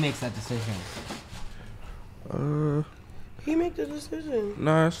and she makes that decision. He make the decision.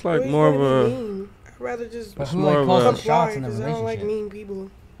 Nah, it's Or like he's more of gonna be a mean. I'd rather just But It's who more like of calls a- the shots in the because I don't like relationship? mean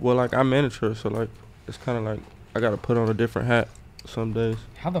people. well, like I manage her, so like it's kind of like I gotta put on a different hat some days.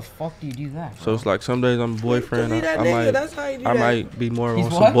 How the fuck do you do that? So bro? it's like some days I'm a boyfriend. Cause he that I nigga, might that's how you do I that. might be more He's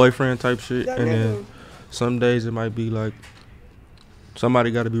on what? some boyfriend type shit, That and then nigga. some days it might be like somebody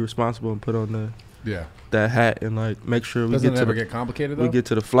got to be responsible and put on Yeah. that hat and like make sure we Doesn't get it to ever the, get complicated though? we get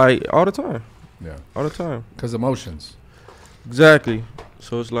to the flight all the time, Yeah. all the time. Because emotions. Exactly.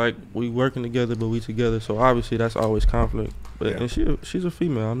 So it's like we working together, but we together. So obviously that's always conflict. But Yeah. and she's a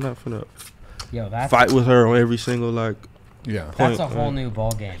female. I'm not finna Yo, that's fight with her on every single like. Yeah. that's a point, whole right. new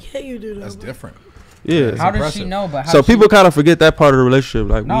ball game. Yeah, you do though. That's bro. different. Yeah. It's How does she impressive. know? But how So does she- people kind of forget that part of the relationship.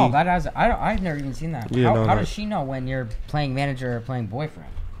 Like No, we, that has I've never even seen that. Yeah, how no, how no. does she know when you're playing manager or playing boyfriend?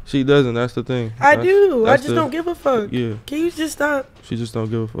 she doesn't. That's the thing. I That's- do. I that's just the- don't give a fuck. Yeah. Can you just stop? She just don't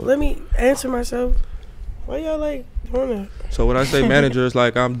give a fuck. Let me answer myself. Why y'all like doing that? So when I say manager, it's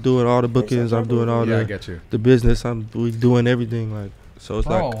like I'm doing all the bookings. I'm doing all Yeah, I the get you. the business. We doing everything. Like so, it's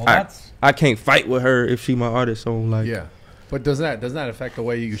Bro, like well, I that's can't fight with her if she my artist. So I'm like, Yeah. But doesn't that affect the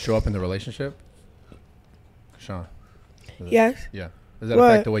way you show up in the relationship? Sean. Yes. Yeah. Does that What?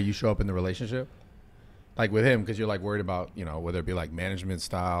 affect the way you show up in the relationship? Like with him, because you're like worried about, you know, whether it be like management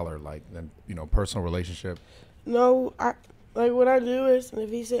style or like, then, you know, personal relationship. No, I like what I do is if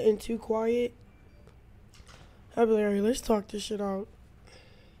he's sitting too quiet, I'll be like, all right, let's talk this shit out.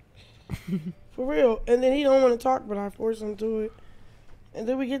 For real. And then he don't want to talk, but I force him to it. And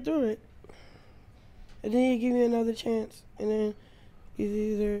then we get through it. And then he give me another chance. And then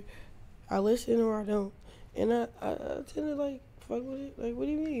either I listen or I don't. And I tend to like fuck with it. Like, what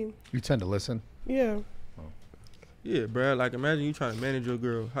do you mean? You tend to listen. Yeah. Yeah, Brad. Like, imagine you trying to manage your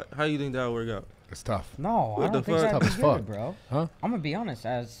girl. How you think that would work out? It's tough. No, What I the don't think fuck? that'd Tough be as good, fuck. bro. Huh? I'm gonna be honest,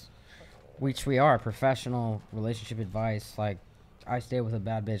 which we are, professional relationship advice. Like, I stay with a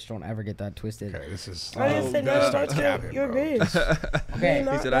bad bitch. Don't ever get that twisted. Okay, this is. I didn't say God. nothing about your bitch. Okay. You're He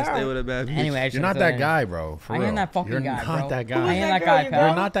not said I stay that. with a bad bitch. Anyway, I just You're not have to- that guy, bro. For I real. am that fucking You're guy, not bro. that Who guy. is I am that that guy, girl, pal.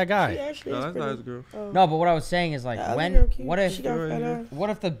 You're not that She guy. actually No, is that's pretty. not his girl. Oh. No, but what I was saying is like, The other when, girl cute. what if, She got Right fat here. ass. what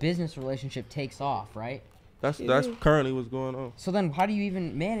if the business relationship takes off, right? That's Yeah. currently what's going on. So then, how do you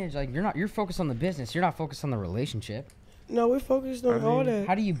even manage? Like, you're focused on the business. You're not focused on the relationship. No, we're focused on I all mean, that.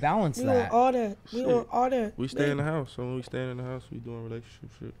 How do you balance We want that? all that. We Shit. want all that. We stay in the house. So when we stay in the house, we doing relationship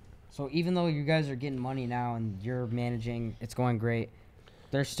shit. So even though you guys are getting money now and you're managing, it's going great.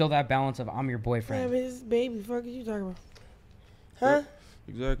 There's still that balance of I'm your Man, boyfriend. his baby. Fuck is you talking about? Huh?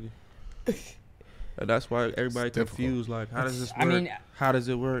 Exactly. And that's why everybody It's difficult. confused. Like, how does this work? I mean, how does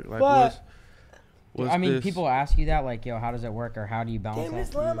it work? Like, But- what's I mean, this? people ask you that, like, yo, how does it work, or how do you balance Damn, this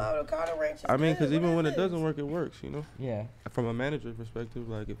that? lime out of the counter wrench. is I mean, good. because even What when is it doesn't this? work, it works. You know, Yeah. from a manager perspective,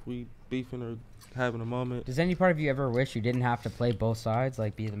 like if we beefing or having a moment, Does any part of you ever wish you didn't have to play both sides,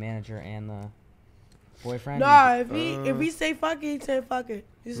 like be the manager and the boyfriend? Nah, if we say fuck it, he said fuck it.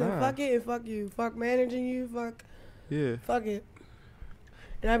 He said Nah. fuck it and fuck you. Fuck managing you, yeah. fuck it.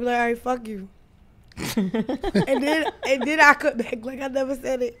 And I'd be like, alright, fuck you. and then I could back like I never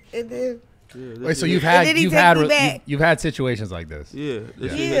said it. And then Yeah, Wait, so yeah, you've And had then he you've takes had me re- back. you've had situations like this. yeah. This Yeah.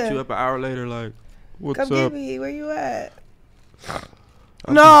 shit Yeah. hit you up an hour later, like, what's come up? get me. Where you at?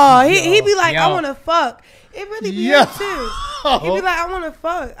 I'm No, he be like, I Yo. wanna fuck. It really be Yo. him too. He be like, I wanna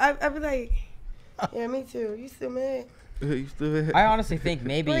fuck. I be like, yeah, me too. You still mad? you still I honestly think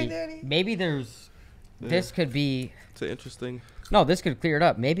maybe Right, Daddy? there's Yeah. this could be It's an interesting. no, this could clear it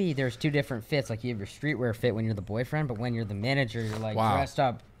up. Maybe there's two different fits. Like you have your streetwear fit when you're the boyfriend, but when you're the manager, you're like Wow. dressed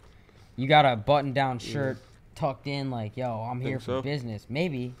up. You got a button-down shirt tucked in, like, yo, I'm here Think for so? business.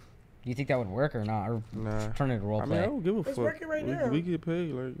 Maybe. Do you think that would work or not? Or Nah. turn it to role I mean, I play? don't give a It's fuck. working right now. We get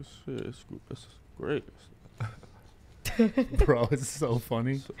paid like it's great. Bro, it's so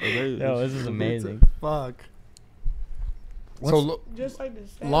funny. It's amazing. Yo, this is amazing. Fuck. What's- So lo- Just like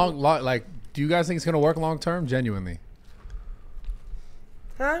this. long, like, do you guys think it's gonna work long term? Genuinely,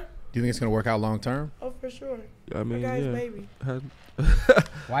 Huh? do you think it's gonna work out long term? Oh, for sure. I mean, My guy's yeah. baby. Has,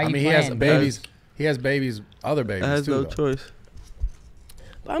 Why I you mean, he has playing? babies. He has babies, other babies has too. no though. choice.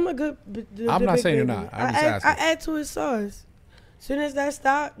 But I'm a good. I'm not big saying you're baby. not. I'm just I asking. add to his sauce. Soon as that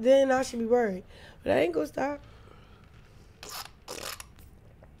stop, then I should be worried. But I ain't gonna stop.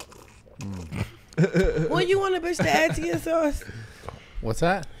 When you want a bitch to add to your sauce? What's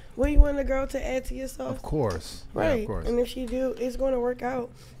that? When you want a girl to add to your sauce? Of course. Right. Yeah, of course. And if she do, it's gonna work out.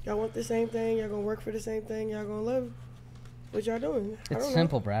 Y'all want the same thing. Y'all gonna work for the same thing. Y'all gonna love what y'all doing. I It's don't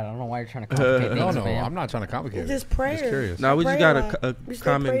simple, Brad. I don't know why you're trying to complicate No, things, no, fam. I'm not trying to complicate It's it. just prayer. I'm just curious. Now we just Pray got a lot. a We stay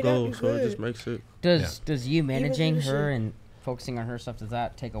common prayed up, goal, you so it good. just makes it. Does you managing through the her shit. and focusing on her stuff, does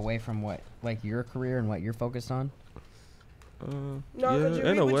that take away from what, like, your career and what you're focused on? No, yeah, because you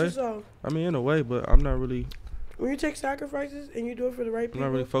in reap a what way. you sow. I mean, in a way, but I'm not really. When you take sacrifices and you do it for the right I'm people,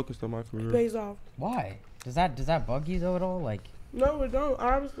 not really focused on my it career. pays off. Why? Does that bug you though at all? Like, No, it don't.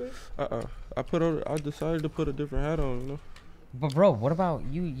 Obviously. I decided to put a different hat on. You know. but bro, what about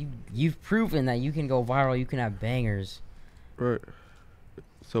you? You've proven that you can go viral. You can have bangers. Right.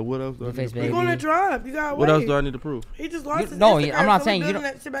 So what else do I need Blueface to baby. You're prove? gonna drop. You gotta What wait. else do I need to prove? He just lost his no, Instagram, I'm not so saying we you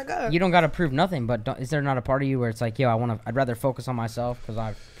building that shit back up. You don't got to prove nothing. But is there not a part of you where it's like, yo, I'd rather focus on myself because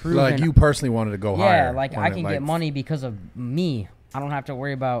I've proven. Like you personally wanted to go higher. yeah, like I wanted, can like, get money because of me. I don't have to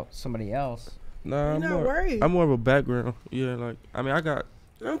worry about somebody else. Nah, You're I'm not more. worried. I'm more of a background. Yeah, like I mean, I got.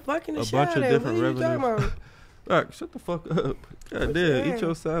 I'm fucking the a shit bunch out of of different What are you talking revenues. about? Like, shut the fuck up. God What damn, you eat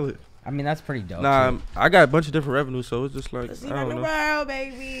your salad. I mean, that's pretty dope. Nah, too. I got a bunch of different revenues, so it's just like Let's see I around don't the know. world,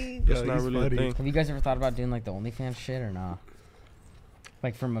 baby. It's Yo, not he's really funny. a thing. Have you guys ever thought about doing like the OnlyFans shit or not?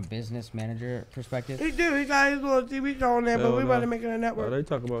 Like from a business manager perspective? He do. He got his little TV show on there, but Hell we no. about to make it a Oh, network. they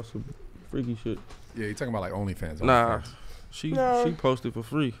talking about some freaky shit. Yeah, you're talking about like OnlyFans. Nah, OnlyFans. she No. she posted for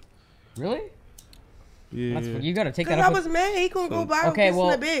free. Really? Yeah, That's, you got to take Cause that I up was with mad. He gonna go So- viral Okay, kissing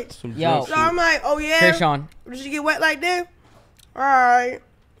well- a bitch. some Yo. drunk So I'm shit. like, oh yeah. Chrisean. Did she get wet like that? All right.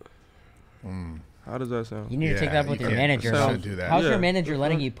 How does that sound? You need to take Yeah, that up with you your can't- manager. you How's, shouldn't do that. how's Yeah. your manager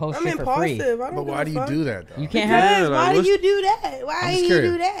letting you post I'm shit for free? impulsive. I don't But give why a do you fuck. do that though? You can't Because have. Yeah, like, why do what's- you do that? Why I'm do you scared.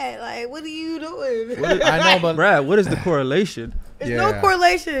 do that? Like, what are you doing? What is, I know, but Brad, what is the correlation? There's no Yeah.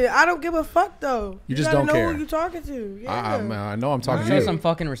 correlation. I don't give a fuck though. You just gotta don't know care. who you talking to. Yeah. I know I'm talking to Show you. some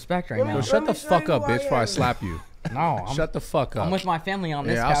fucking respect right Let me- now. Well, shut me the show fuck you up, who I bitch, before I am. slap you. No, Shut the fuck up. I'm with my family on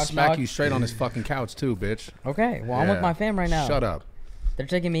this Yeah, couch. I'll smack dog. you straight on this fucking couch too, bitch. Okay, well I'm with Yeah. my fam right now. Shut up. They're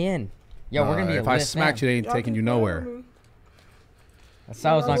taking me in. Yo, we're gonna be if a I lit smacked fam. you, it ain't taking you nowhere. That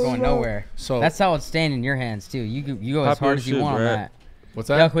salad's not going nowhere. So that salad's staying in your hands too. You go as Pop your hard as you shit, want on Brad. that. what's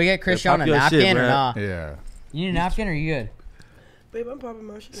Yo, that? can we get Chrisean pop a your shit, napkin or Brad. nah? Yeah. You need a napkin or you good? Babe, I'm popping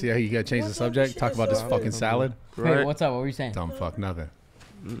my shit. See how you got to change the What's up, subject? shit Talk about this so fucking good. salad? Wait, Right? what's up? What were you saying? Dumb fuck nothing.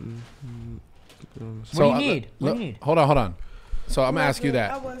 What do you need? What do you need? Hold on. So I'm gonna ask you I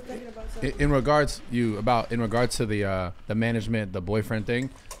that. was thinking about something. In regards to the management, the boyfriend thing,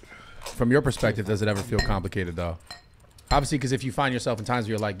 from your perspective, does it ever feel complicated though? Obviously, because if you find yourself in times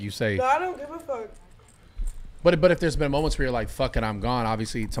where you're like, you say, No, I don't give a fuck. but if there's been moments where you're like, fuck it, I'm gone.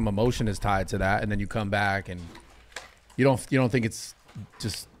 Obviously, some emotion is tied to that, and then you come back and you don't think it's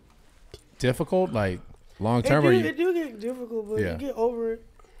just difficult, like long term, or It do get difficult, but Yeah. you get over it.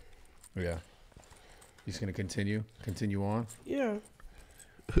 yeah, you're just gonna continue on. Yeah.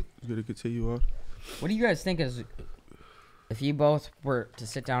 Gonna continue on. What do you guys think is, if you both were to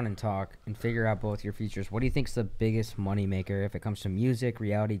sit down and talk and figure out both your futures, what do you think is the biggest money maker if it comes to music,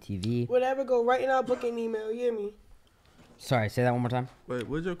 reality TV? Whatever, go right now, book an email. You hear me? Sorry, say that one more time. Wait,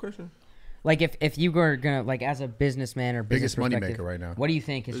 what's your question? Like if you were gonna, like, as a businessman or business Biggest money perspective, maker right now. what do you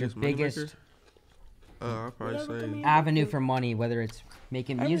think is your Biggest money biggest maker? I'll probably Whatever say come in. avenue for money, whether it's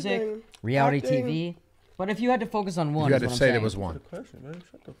making music, Everything. reality Acting. TV? But if you had to focus on one, You had is to what I'm say there saying. was the one. question, man.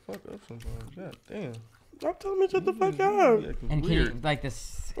 Shut the fuck up sometimes. God damn. Stop telling me shut the fuck up. And can you, like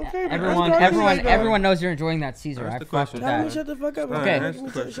this, Okay, but everyone, that's everyone, like that. everyone knows you're enjoying that Caesar. That's I the fuck question. with Tell me that. shut the fuck up. Okay. Don't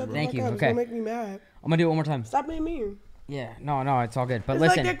make me shut the Thank fuck you. up. It's Okay. gonna make me mad. I'm gonna do it one more time. Stop being mean. Yeah, no, it's all good. But It's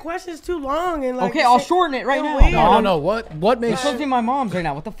listen, like that question's too long and like. okay, I'll shorten it right You're now. weird. No. What It's makes supposed to be my mom's right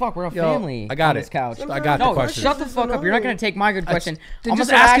now. What the fuck? We're a Yo, family. I got on it. this couch. I got the No, question. shut the fuck up. You're not gonna take my good question. then I'm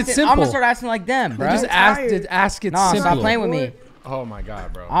just gonna start ask it acting- I'm gonna simple. start acting like them, bro. Just ask it Nah, simply. stop playing with me. Oh my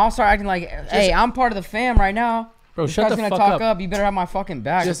god, bro. I'll start acting like, hey, I'm part of the fam right now. Bro, This shut guy's the gonna fuck talk up. You better have my fucking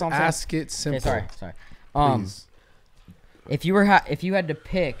back. Just That's all I'm saying. ask it simple. Okay, sorry. Please. If you had to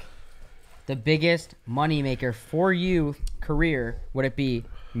pick the biggest money maker for you career, would it be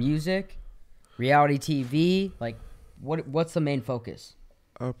music, reality TV? Like, what's the main focus?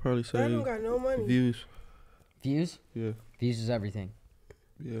 I'll probably I say don't got no money. views. Views? Yeah, Views is everything.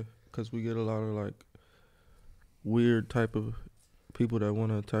 yeah. Because we get a lot of like weird type of people that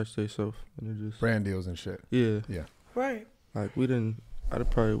want to attach themselves, and it just Brand deals and shit. yeah. Right. Like I'd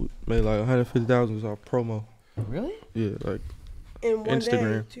probably made like 150,000 off promo. Really? Yeah, like In one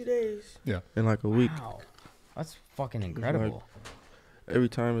Instagram. day, 2 days. in like a week. Wow, that's fucking incredible. Every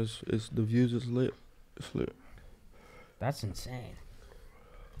time it's the views is lit. It's lit. That's insane.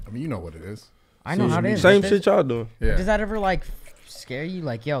 I mean, you know what it is. I know how it is. Same but shit y'all doing. Yeah. Does that ever like scare you?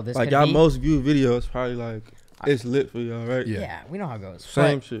 Like, yo, this Like could y'all be. most viewed videos probably like it's lit for y'all, right? Yeah. Yeah, we know how it goes.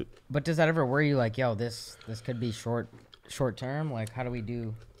 Same But, shit. but does that ever worry you? Like, yo, this could be short term. Like, how do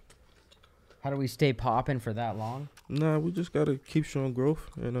we stay popping for that long? Nah, we just gotta keep showing growth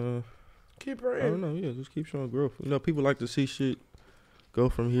and Keep her I don't in. know, yeah, just keep showing growth. You know, people like to see shit go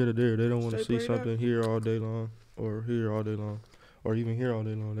from here to there. They don't want to Stay see prayed up. something here all day long or here all day long or even here all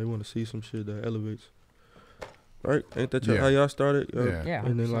day long. They want to see some shit that elevates. Right? Ain't that Yeah. how y'all started? Yeah. Yeah,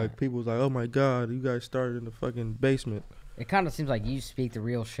 And then 100%. like people was like, "Oh my god, you guys started in the fucking basement." It kind of seems like you speak the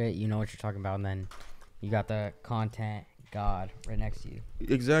real shit. You know what you're talking about, and then you got the content god right next to you.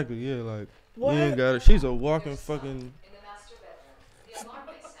 Exactly. Yeah. Like What? you ain't got it. She's a walking fucking.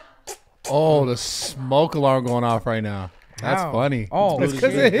 Oh, the smoke alarm going off right now. That's How? funny. Oh, it's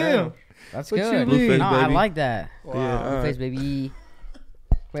because shit. of him. That's What you good. mean? Blueface, No, I baby. like that. Yeah. all right. Blueface, baby.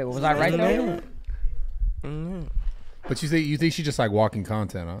 Wait, what was I right though? Mhm. But you think she's just like walking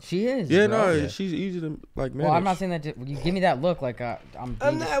content, huh? She is. Yeah. bro. No, Yeah. she's easy to like manage. Well, I'm not saying that. You give me that look like I'm. I'm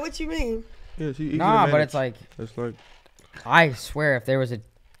being not. What you mean? Yeah, she's easy to Nah, but manage. it's like It's like I swear, if there was a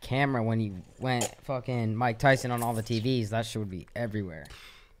camera when you went fucking Mike Tyson on all the TVs, that shit would be everywhere.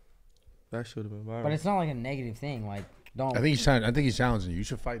 that should have been viral. But it's not like a negative thing. Like, don't. I think he's challenging you. You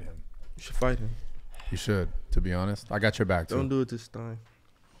should fight him. You should fight him. You should, to be honest. I got your back too. Don't do it this time.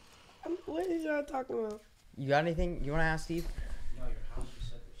 What is y'all talking about? You got anything you want to ask Steve?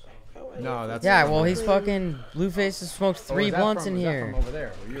 Oh, No, that's Yeah, well, he's fucking Blueface has smoked 3 blunts in here. over there.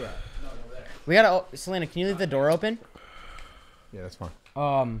 Where you at? We gotta. Selena, can you leave the door open? Yeah, that's fine.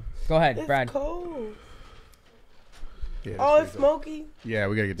 Go ahead, It's Brad. cold. Yeah, Oh, that's it's pretty dope. smoky. Yeah,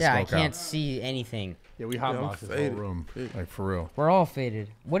 we gotta get the Yeah, I smoke can't out. see anything. Yeah, we I'm hotboxed this whole faded. room, Faded. like for real. We're all faded.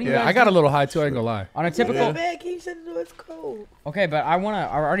 What do you Yeah, guys I got do? a little high too. I ain't gonna lie. On a It's typical. bad. Keep saying it's cold. Okay, but I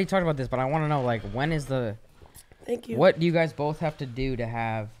already talked about this, but I wanna know, like, when is the. Thank you. What do you guys both have to do to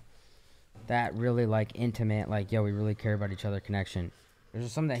have that really, like, intimate, like, yo, we really care about each other connection?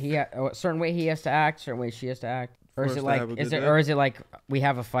 There's something that a certain way he has to act, certain way she has to act. Or is it like we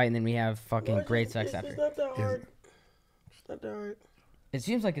have a fight and then we have fucking great sex after? It's not that hard. It's not that hard. It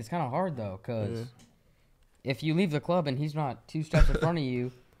seems like it's kind of hard though, cause if you leave the club and he's not 2 steps in front of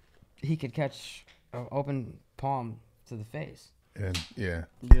you, he could catch an open palm to the face. And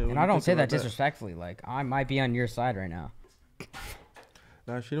and I don't say that disrespectfully. Like, I might be on your side right now.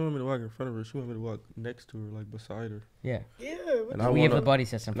 Nah, she don't want me to walk in front of her. She want me to walk next to her, like beside her. Yeah. Yeah. And we have the buddy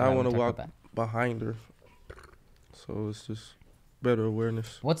system. I want to walk behind her. So it's just better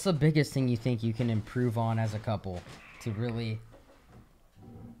awareness. What's the biggest thing you think you can improve on as a couple to really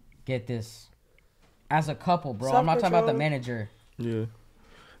get this as a couple, bro? I'm not talking about the manager. Yeah.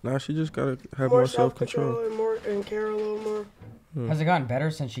 Nah, she just gotta have more self-control and care a little more. Has it gotten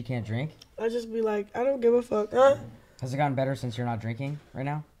better since she can't drink? I just be like, I don't give a fuck, huh? Has it gotten better since you're not drinking right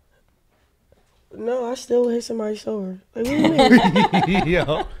now? No, I still hit somebody sober. Like, what do you mean?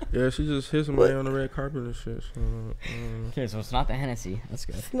 Yo. Yeah, she just hit somebody on the red carpet and shit. So, Okay, so it's not the Hennessy. That's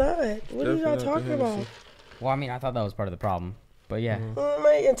good. It's not. What are y'all talking about? Well, I mean, I thought that was part of the problem. But yeah.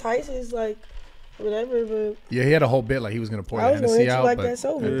 My entices, like, whatever, but... Yeah, he had a whole bit like he was going to pour the Hennessy out, like but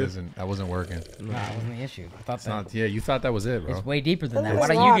that wasn't working. Nah, that wasn't the issue. I thought you thought that was it, bro. It's way deeper than that. Why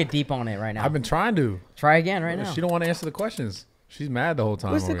don't you get deep on it right now? I've been trying to. Try again right now. She don't want to answer the questions. She's mad the whole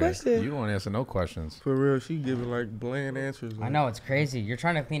time. What's the question? You don't want to answer no questions. For real, she giving like bland answers. I know, it's crazy. You're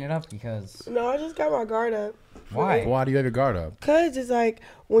trying to clean it up because... No, I just got my guard up. Why? Why do you have your guard up? Because it's like,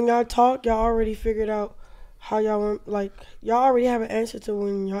 when y'all talk, y'all already figured out how y'all want, like, y'all already have an answer to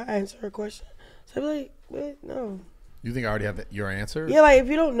when y'all answer a question. So I be like, wait, no. You think I already have your answer? Yeah, like, if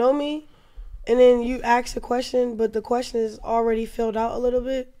you don't know me, and then you ask a question, but the question is already filled out a little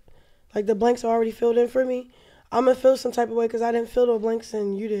bit, like the blanks are already filled in for me, I'm going to feel some type of way because I didn't fill the blanks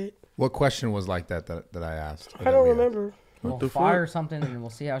and you did. What question was like that I asked? I don't remember. We'll fire something and we'll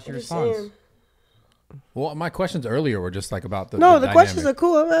see how she responds. Saying. Well, my questions earlier were just like about the the questions are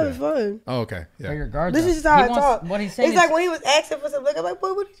cool. I'm having fun. Oh, okay. Yeah. For your guard, this is just how I talk. What he's saying it's like when he was asking for something, I'm like,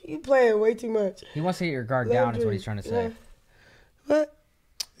 boy, what are you playing way too much? He wants to get your guard down is what he's trying to say. Yeah. What?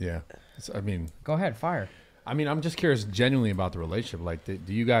 Yeah. I mean. Go ahead, fire. I mean, I'm just curious genuinely about the relationship. Like,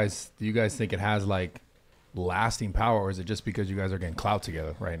 do you guys think it has like lasting power, or is it just because you guys are getting clout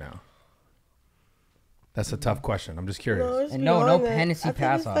together right now? That's a tough question. I'm just curious. No Hennessy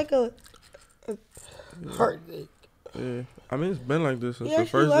pass off. Like a heartache. Yeah, I mean, it's been like this since the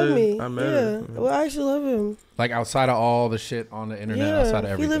first day I met her. Well, I actually love him. Like outside of all the shit on the internet, outside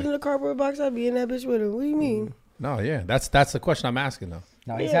of everything. If he lived in a cardboard box, I'd be in that bitch with him. What do you mean? No, yeah, that's the question I'm asking though.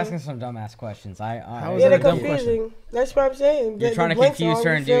 No, he's asking some dumbass questions. How is that a dumb question? That's what I'm saying. You're trying to confuse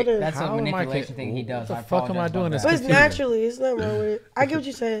her and do. That's a manipulation thing he does. What the fuck am I doing this? But it's naturally. It's not wrong with it. I get what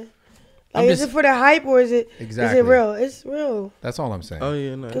you're saying. Like, is it for the hype or is it exactly. Is it real? It's real. That's all I'm saying. Oh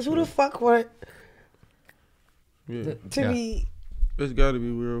yeah, no. Because who the fuck want to be? It's got to be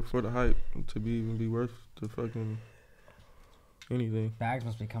real for the hype to even be worth the fucking anything. Bags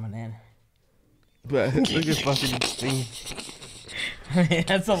must be coming in. But look at fucking thing. I mean,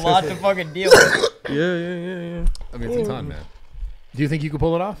 that's a lot to fucking deal with. Yeah. I mean, it's a ton, man. Do you think you could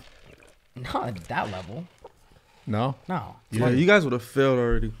pull it off? Not at that level. No. Yeah, you guys would have failed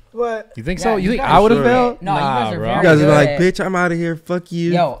already. What? You think Yeah, so? you You think guys I would have sure. failed? No, you guys are bro. very You guys would be like, good. bitch, I'm out of here. Fuck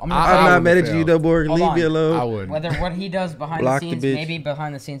you. Yo, I'm not mad at you no more. Hold Leave on. me alone. I would. Whether what he does behind Block the the scenes, bitch. maybe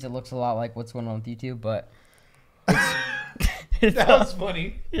behind the scenes it looks a lot like what's going on with YouTube, but That was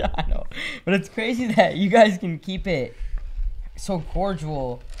funny. Yeah, I know. But it's crazy that you guys can keep it so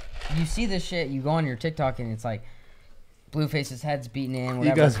cordial. You see this shit, you go on your TikTok and it's like Blueface's head's beaten in,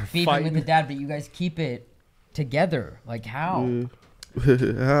 whatever. guys are beefing fighting. with the dad, but you guys keep it together. Like how?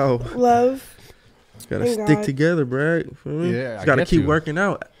 Yeah. How? Love. Gotta Thank stick God. together, bro. Feel me? Yeah, I gotta get keep you. working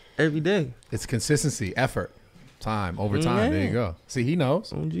out every day It's consistency, effort, time over time. There you go. See, he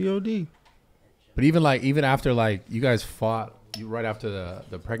knows. on God. But even after like you guys fought, right after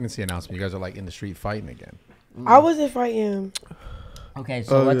the pregnancy announcement, you guys are like in the street fighting again. I wasn't fighting him. Okay,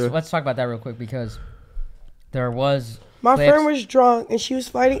 so Oh, yeah. let's talk about that real quick because there was My clips- friend was drunk and she was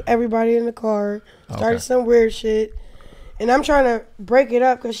fighting everybody in the car. Started Okay. some weird shit. And I'm trying to break it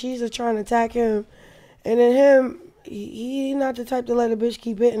up because she's just trying to attack him. And then him, he not the type to let a bitch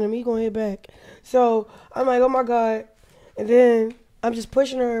keep hitting him. He gonna hit back. So I'm like, oh my God. And then I'm just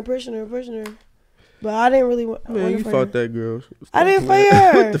pushing her and pushing her and pushing her. But I didn't really want Man, you fought that girl. I didn't fight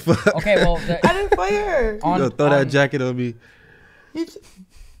her. What the fuck? Okay, well, I didn't fight her. You gonna throw that jacket on me?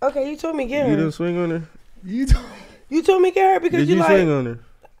 Okay, you told me get You her. didn't swing on her? You told me get her because Did you you like. swing on her?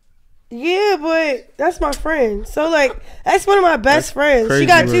 Yeah, but that's my friend. So like, that's one of my best friends. crazy, She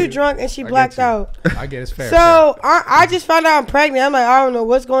got but too drunk and she blacked out. I get it's fair. So I just found out I'm pregnant. I'm like, I don't know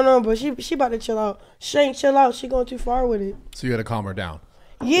what's going on, but she about to chill out. She ain't chill out. She going too far with it. So you got to calm her down.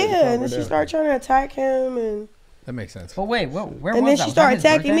 Yeah, and then she started trying to attack him, and That makes sense. But wait, where was that? and then she started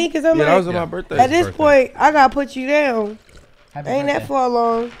attacking me because I'm Yeah, that was like, on my birthday. at this point, I gotta put you down. Happy Ain't that birthday. for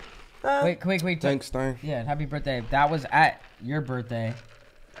long? Wait. Thanks, Stein. Yeah, happy birthday. That was at your birthday.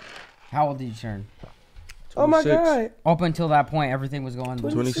 How old did you turn? Oh my 26. God. Up until that point, everything was going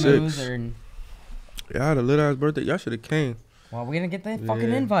 26. smooth. And, Yeah, I had a lit ass birthday. Y'all should have came. well, we didn't get the fucking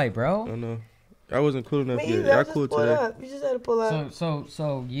Yeah. invite, I bro. don't know. I wasn't cool enough Me yet. either. Y'all I just cool pulled today. up. You just had to pull up.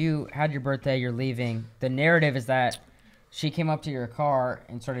 So you had your birthday. You're leaving. The narrative is that she came up to your car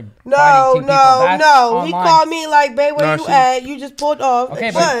and started No. fighting two people. That's He online. called me like, babe, where Nah, you she- at? You just pulled off.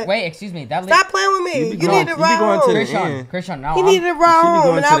 Okay, Like, but what? wait, excuse me. That Stop playing with me. You You, be need going- to you be ride going to home. the Chrisean, Chrisean, now He I'm- needed to ride She be home,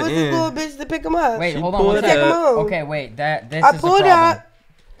 going and to I the was this end. little bitch to pick him up. Wait, She hold on. pulled One Take him second. home. Okay, wait. This I is a pulled problem. up.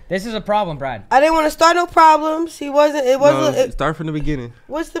 This is a problem, Brad. I didn't want to start no problems. He wasn't. It wasn't. No, start from the beginning.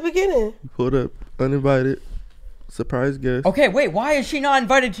 What's the beginning? You pulled up uninvited. Surprise guest. Okay, wait. Why is she not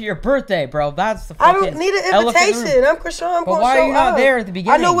invited to your birthday, bro? That's the I fucking don't need an elephant in the room. invitation. I'm Chrisean. I'm But gonna why show are you not up. there at the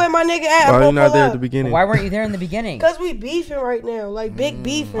beginning? I know where my nigga at. Why I'm are you gonna not pull there at up. the beginning? Why weren't you there in the beginning? Cause we beefing right now, like big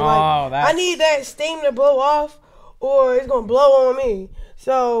beefing. Oh, Like that's- I need that steam to blow off, or it's gonna blow on me.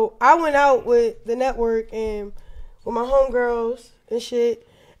 So I went out with the network and with my homegirls and shit,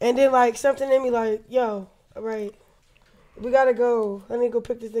 and then like something in me like, yo, all right, we gotta go. I need to go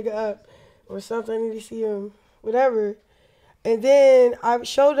pick this nigga up or something. I need to see him, whatever. And then I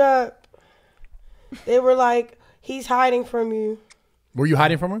showed up. They were like, he's hiding from you Were you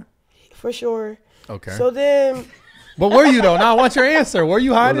hiding from her? for sure. Okay. So then, But were you though? Now I want your answer. Were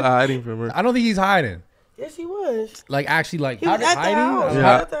you I hiding? was hiding from her. I don't think he's hiding. yes, he was. Like actually, like He was at the hiding. house.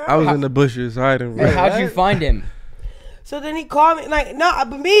 Yeah, I was in the bushes hiding. Hey, Bro. how'd you find him? So then he called me like, no,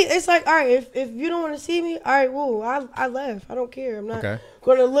 but me, it's like, all right, if you don't want to see me, all right, woo, I left. I don't care. I'm not Okay.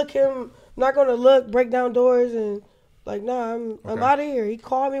 gonna look him. I'm not gonna look, break down doors, and like, nah, I'm Okay. out of here. He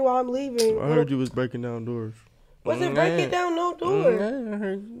called me while I'm leaving. I heard you was breaking down doors. Wasn't breaking down no door. I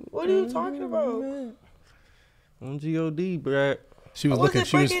heard you. What are you talking about? On God, Brad. She was I looking. wasn't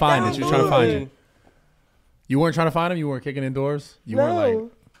She was breaking finding. down She was trying to find doors. you. You weren't trying to find him. You weren't kicking in doors. You No, weren't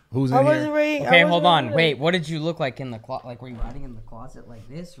like, who's in I here? wasn't ready. Okay, hold on. Wait, what did you look like in the closet? Like, were you hiding in the closet like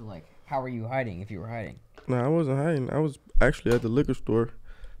this, or like, how were you hiding if you were hiding? No, I wasn't hiding. I was actually at the liquor store.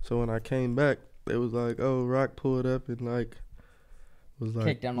 So when I came back, it was like, oh, Rock pulled up and like was like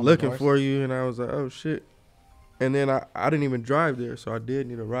Kicked down all the looking doors? for you, and I was like, oh shit. And then I didn't even drive there, so I did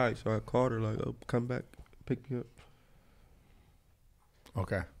need a ride. So I called her like, oh, come back, pick me up.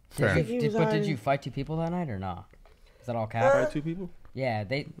 Okay. Did Fair. think he you, was did hiding. you fight two people that night or not? Is that all cap? Fight two people? Yeah,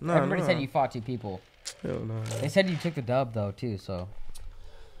 No, everybody said no. you fought two people. Hell no. They said you took the dub though too. So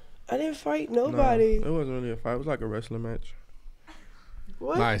I didn't fight No, nobody. it wasn't really a fight. It was like a wrestling match.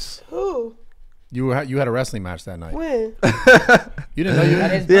 What? Nice. Who? You had a wrestling match that night. When? You didn't know you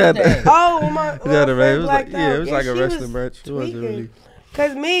that had. is Yeah, birthday. Oh, my Yeah, friend it was like, blacked yeah, out. it was like a she wrestling match. It wasn't tweaking. really.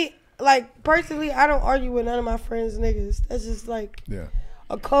 Cause me, like personally, I don't argue with none of my friends' niggas. That's just like Yeah.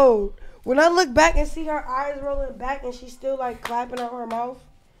 a code. When I look back and see her eyes rolling back and she's still like clapping out her mouth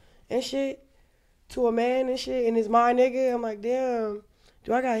and shit to a man and shit, and it's my nigga, I'm like, damn,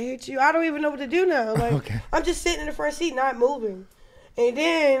 do I gotta hit you? I don't even know what to do now. Like, Okay. I'm just sitting in the front seat, not moving. And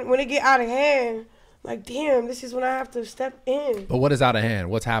then when it get out of hand, like, damn, this is when I have to step in. But what is out of hand?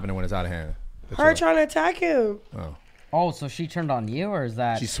 What's happening when it's out of hand? Her trying to attack him. Oh. Oh, so she turned on you, or is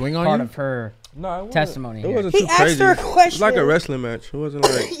that She swing on part you? of her No, it wasn't. testimony? It here? wasn't He too asked crazy. her a It was question. like a wrestling match. It wasn't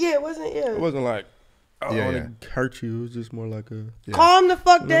like. Yeah, it wasn't, yeah. It wasn't like. Oh, Yeah, I want to hurt you. It was just more like a. Yeah. Calm the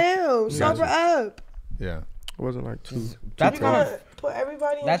fuck down. Sober Gotcha. up. Yeah. It wasn't like too. That's You kind gonna of put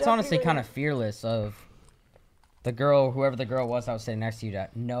everybody in that's jeopardy honestly right kind now? of fearless of the girl, whoever the girl was that was sitting next to you, to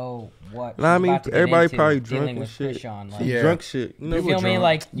know what. Nah, I she's mean, about to get everybody into probably dealing drunk and with shit. Chrisean, like, Some Yeah. drunk shit. You know, You feel me? drunk.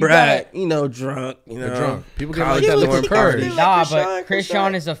 Like you Brad, gotta- you know, drunk. You know, drunk. People get college like that She little was encouraged. like Nah, Chrisean, but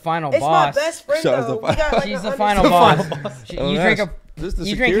Chrisean is the final It's boss. my best friend Chrisean's though. the We got, like, She's a the final understanding. boss. Oh, You that's- drink this the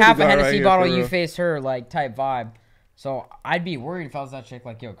you drink security half a guard Hennessy right here, bottle, for you real. face her like type vibe. So I'd be worried if I was that chick.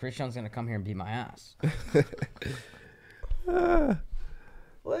 Like, yo, Chrisean's gonna come here and beat my ass.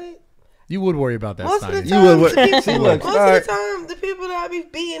 What? You would worry about that, Most of the Steiny. time, You would. the people- See, look, most alright. of the time, the people that I be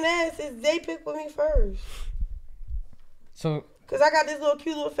beating ass is they pick with me first. So Cause I got this little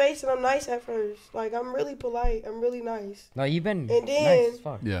cute little face and I'm nice at first. Like I'm really polite. I'm really nice. no, you've been And then- nice as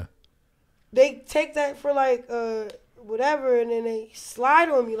fuck. Yeah. They take that for like whatever, and then they slide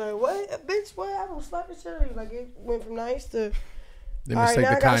on me like, what, bitch? What? I don't slap the shit out of you. Like it went from nice to They All right, mistake now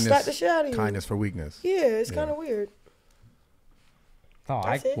the I gotta slap the shit out of you. kindness for weakness. Yeah, it's kind of weird. Oh,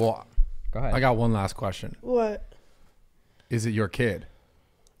 That's it. Well, go ahead. I got one last question. What? Is it your kid?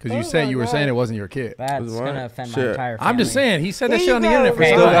 Because you Oh said my you were God. saying it wasn't your kid. That's What's gonna wrong? offend my Shit. entire family. I'm just saying. He said that Here shit on the you internet go. for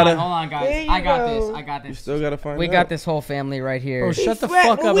Okay, Still hold something. on, gotta- hold on, There guys. you I got go. this. I got You this. still gotta find We out. got this whole family right here. Bro, shut the Swear-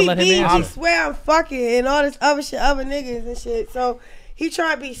 fuck when up we and let him beef, He answer. swear I'm fucking and all this other shit, other niggas and shit. So he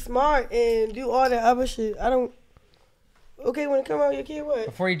try to be smart and do all that other shit. I don't. Okay, when it come out your kid, what?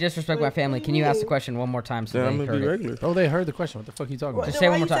 Before you disrespect my What family, do can you you ask the mean? question one more time so Yeah, I'm they gonna heard be it? regular. Oh, they heard the question. What the fuck are you talking What, about? Just then say it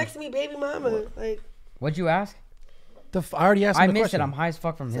why one more you time. texting me, baby mama? Like, What'd you ask? I already asked him I the missed question. it. I'm high as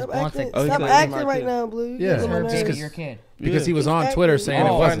fuck from his stop blunt. acting, Oh, he stop said acting my right kid. now, Blue. You Yeah. getting on my Her nerves. baby, your kid. Because he was Yeah. on Twitter saying it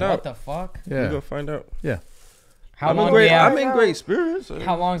Oh, wasn't. what the fuck? You Yeah. gonna find out. How I'm long? in great. do you have- I'm in great spirits.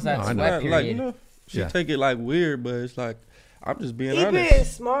 How long's that No, I know. sweat Not, period? like, you know, she Yeah. take it like weird, but it's like I'm just being He honest. being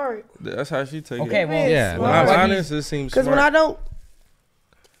smart. That's how she take Okay, it. well, Yeah, When I'm what he's- honest, it seems Because smart. when I don't.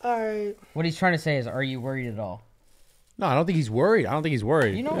 All right. What he's trying to say is, are you worried at all? No, I don't think he's worried. I don't think he's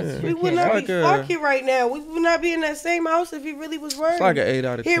worried. You know, it's Yeah. your We would kid. not Like be a- fucking right now. We would not be in that same house if he really was worried. It's like an 8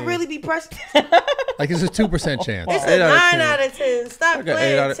 out of 10. He'd really be pressed. Like it's a 2% chance. It's Eight a out of 9 10. out of 10. Stop Like a 8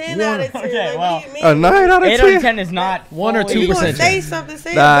 playing. out of- 10 out of 10. Okay, Like, well, what do you mean? A 9 out of 10. 8 out of 10 is not One or fully- You gonna 2% say chance. something?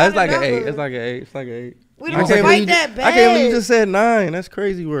 Say Nah, about it's like the an 8. number. It's like an 8. It's like an 8. We I don't can't fight believe that bad. I can't believe you just said 9. That's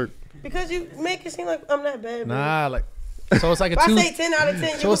crazy work. Because you make it seem like I'm that bad. bro. Nah, like so it's like a If I 2. say 10 out of 10, So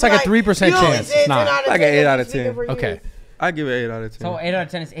you it's would like a be 3% you only chance. said It's not. 10 out of Like 10, an 8 out of speaking 10. for you. Okay. I give it 8 out of 10. So 8 out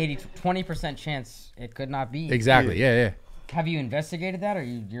of 10 is 20% chance it could not be. Exactly. Yeah. Have you investigated that, or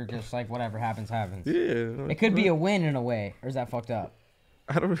you're just like whatever happens happens? Yeah. It could be a win in a way, or is that fucked up?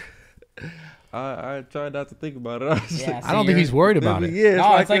 I don't. I try not to think about it. I, was Yeah, like, I don't think he's worried about it. Yeah,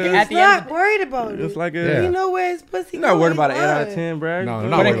 No, it's like a, at He's the end not worried about it. it's like a. Yeah. You know where his pussy You're not worried going, about an 8 out of he's 10, bro. No, You not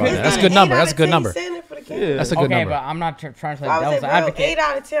know worried what about it that. is. That's a It's good not number. an That's a 8 good out of number. 10, he's saying it for the Yeah. camera. That's a good Okay, number. but I'm not trying to play If I was devil's like, bro, advocate. 8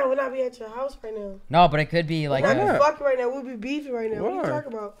 out of 10 would not be at your house right now. No, but it could be like We're Why a, not not? fucking right now. We'll be beefing right now. What are you Why?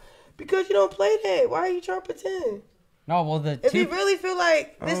 talking about? Because you don't play that. Why are you trying to pretend? no. Well, the If you two. really feel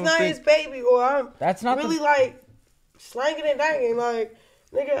like I this don't not think- his baby, or I'm That's not really the. like slanging and danging, like,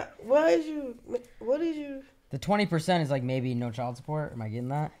 nigga, what is you? The 20% is like maybe no child support. Am I getting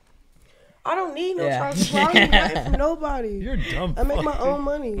that? I don't need no Yeah. child support. I don't need nothing from nobody. You're dumb. I make my own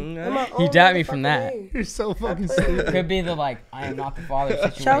money. Mm, I'm my He own doubt me from motherfucking that. name. You're so fucking I play- stupid. Could be the like I am not the father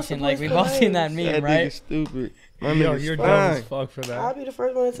Child situation. Like support's we've for all seen that life. meme, That right? nigga stupid. My Yo, nigga's you're dumb fine. as fuck for I'll that. be the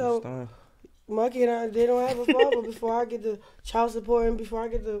first one to tell Fine. Monkey and I, they don't have a father before I get the child support and before I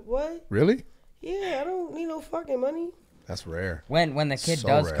get the what? Really? Yeah, I don't need no fucking money. That's rare. When the kid So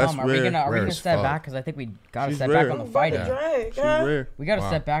does rare. come, That's are we rare. gonna Rare as step fuck. back? Because I think we gotta She's step rare. back on the I'm about fighting. to drag, She's huh? rare. We gotta Wow.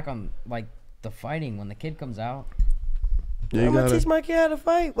 step back on like the fighting when the kid comes out. Yeah, you I'm gonna teach gotta, my kid how to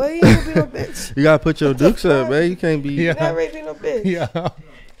fight. Well, he ain't gonna be no bitch. you gotta put your dukes up, man. You can't be. Yeah. He not ready to be no bitch. Yeah.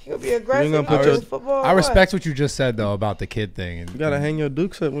 He gonna be aggressive. gonna He put gonna your- do football. I or respect what you just said though about the kid thing. And, You gotta hang your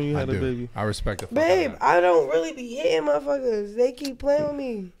dukes up when you I had a do. baby. I respect the fuck what? out Babe, of that. I don't really be hitting motherfuckers. They keep playing with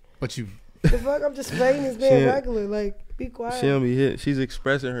me. But you. The fuck, I'm just playing this being She- regular. Like, be quiet. She don't be hit. She's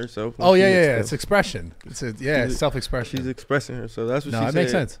expressing herself. when Oh she yeah, hits yeah. stuff. It's expression. It's She's- self-expression. She's expressing herself. That's what No, she it said.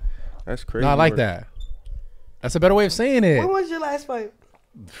 makes sense. That's crazy. No, I like work. that. That's a better way of saying it. When was your last fight?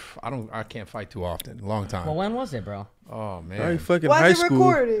 I can't fight too often. Long time. Well, when was it, bro? Oh Are you man. fucking Was high it school?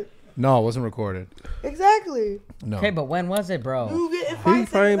 recorded? No, it wasn't recorded. Exactly. No. Okay, but when was it, bro? You getting He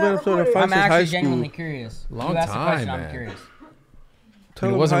fights probably and been it's up to not the recorded. fight I'm since high actually school. genuinely curious. Long You asked the time, question, I'm man. curious. Tell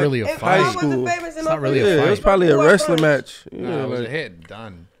It him wasn't high- really a If fight. I High school. wasn't famous It's not really a Yeah, it fight. was probably a Who I wrestling punched? match. No, Yeah, it was a like, hit.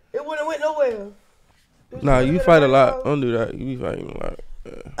 Done. It wouldn't went nowhere. nah, you would've fight a been lot. like, Don't do that. You be fighting a lot.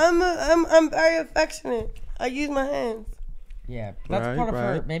 I'm very affectionate. I use my hands. Yeah, that's Right, part of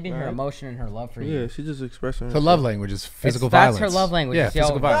her, right, maybe her right. emotion and her love for you. Yeah, she's just expressing Her herself. love language is physical That's violence. her love language. Yeah, is, yo,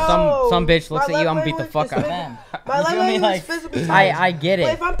 physical violence. No, some bitch looks my at you, love I'm gonna beat the language fuck is out of physical- them. My You love feel me? language Like, is physical touch. I get But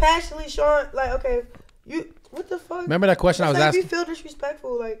it. if I'm passionately showing, like, okay, you, what the fuck? Remember that question I was Let's say asking? if you feel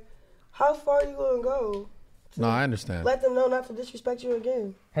disrespectful, like, how far you gonna go? No, I understand. Let them know not to disrespect you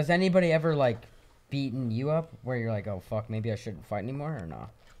again. Has anybody ever like beaten you up where you're like, oh fuck, maybe I shouldn't fight anymore, or no?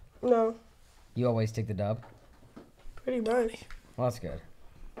 No, You always take the dub. pretty much. Well, that's good.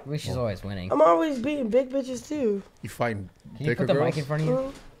 At least she's always winning. I'm always beating big bitches too. You fighting Can you thicker put the mic girls? in front of you?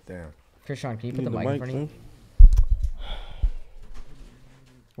 Mhm. Damn. Chrisean, can you put Need the mic in front of you? too.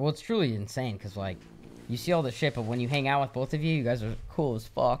 Well, it's truly insane because like you see all the shit, but when you hang out with both of you, you guys are cool as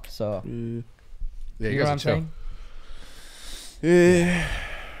fuck. So Yeah. Yeah, you you know guys what are I'm chill. saying? Yeah.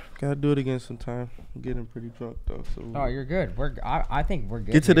 Gotta do it again sometime. I'm getting pretty drunk though. So Oh, you're good. I think we're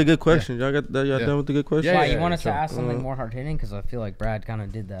good. get to the here. good questions. Y'all got y'all Yeah. done with the good questions? Yeah, Why yeah, you want us sure. to ask something Uh-huh. more hard hitting? Because I feel like Brad kind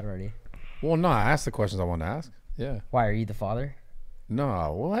of did that already. Well, no, I asked the questions I wanted to ask. Yeah. Why are you the father?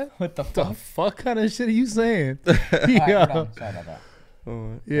 No, what? What the The fuck? fuck kind of shit are you saying? All right, we're Yeah. done. Sorry about that.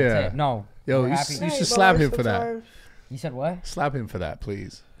 Alright. Yeah. That's it. No. Yo, we're you, happy. you Hey, should but slap like him for that. sometimes- You said what? Slap him for that,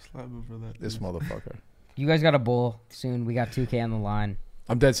 please. Slap him for that. This motherfucker. You guys got a bull soon. We got 2K on the line.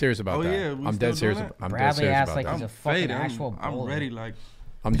 I'm dead serious about Oh, that. yeah, we I'm still dead serious. doing that? I'm dead Bradley serious asked, about like, that. he's a fucking faded. actual I'm bully. ready. Like,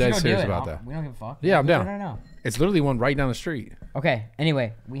 I'm But you dead don't do serious it. about I'll- that. We don't give a fuck. Yeah, I'm We'll do down. it right now. It's literally one right down the street. Okay.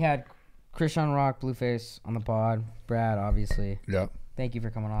 Anyway, we had Chrisean Rock, Blueface on the pod. Brad, obviously. Yep. Thank you for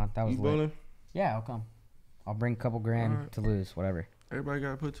coming on. That was you lit. bowling? Yeah, I'll come. I'll bring a couple grand Alright. to lose, whatever. Everybody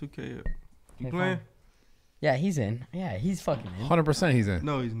gotta put 2K up. You Okay, playing? fine. Yeah, he's in. Yeah, he's fucking in. 100% he's in.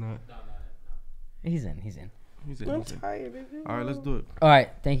 No, he's not. He's in. He's in. He's I'm in. tired, baby. All right, let's do it. All right.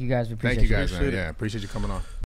 Thank you guys. We appreciate Thank you it. guys, man. Appreciate it. Yeah, appreciate you coming on.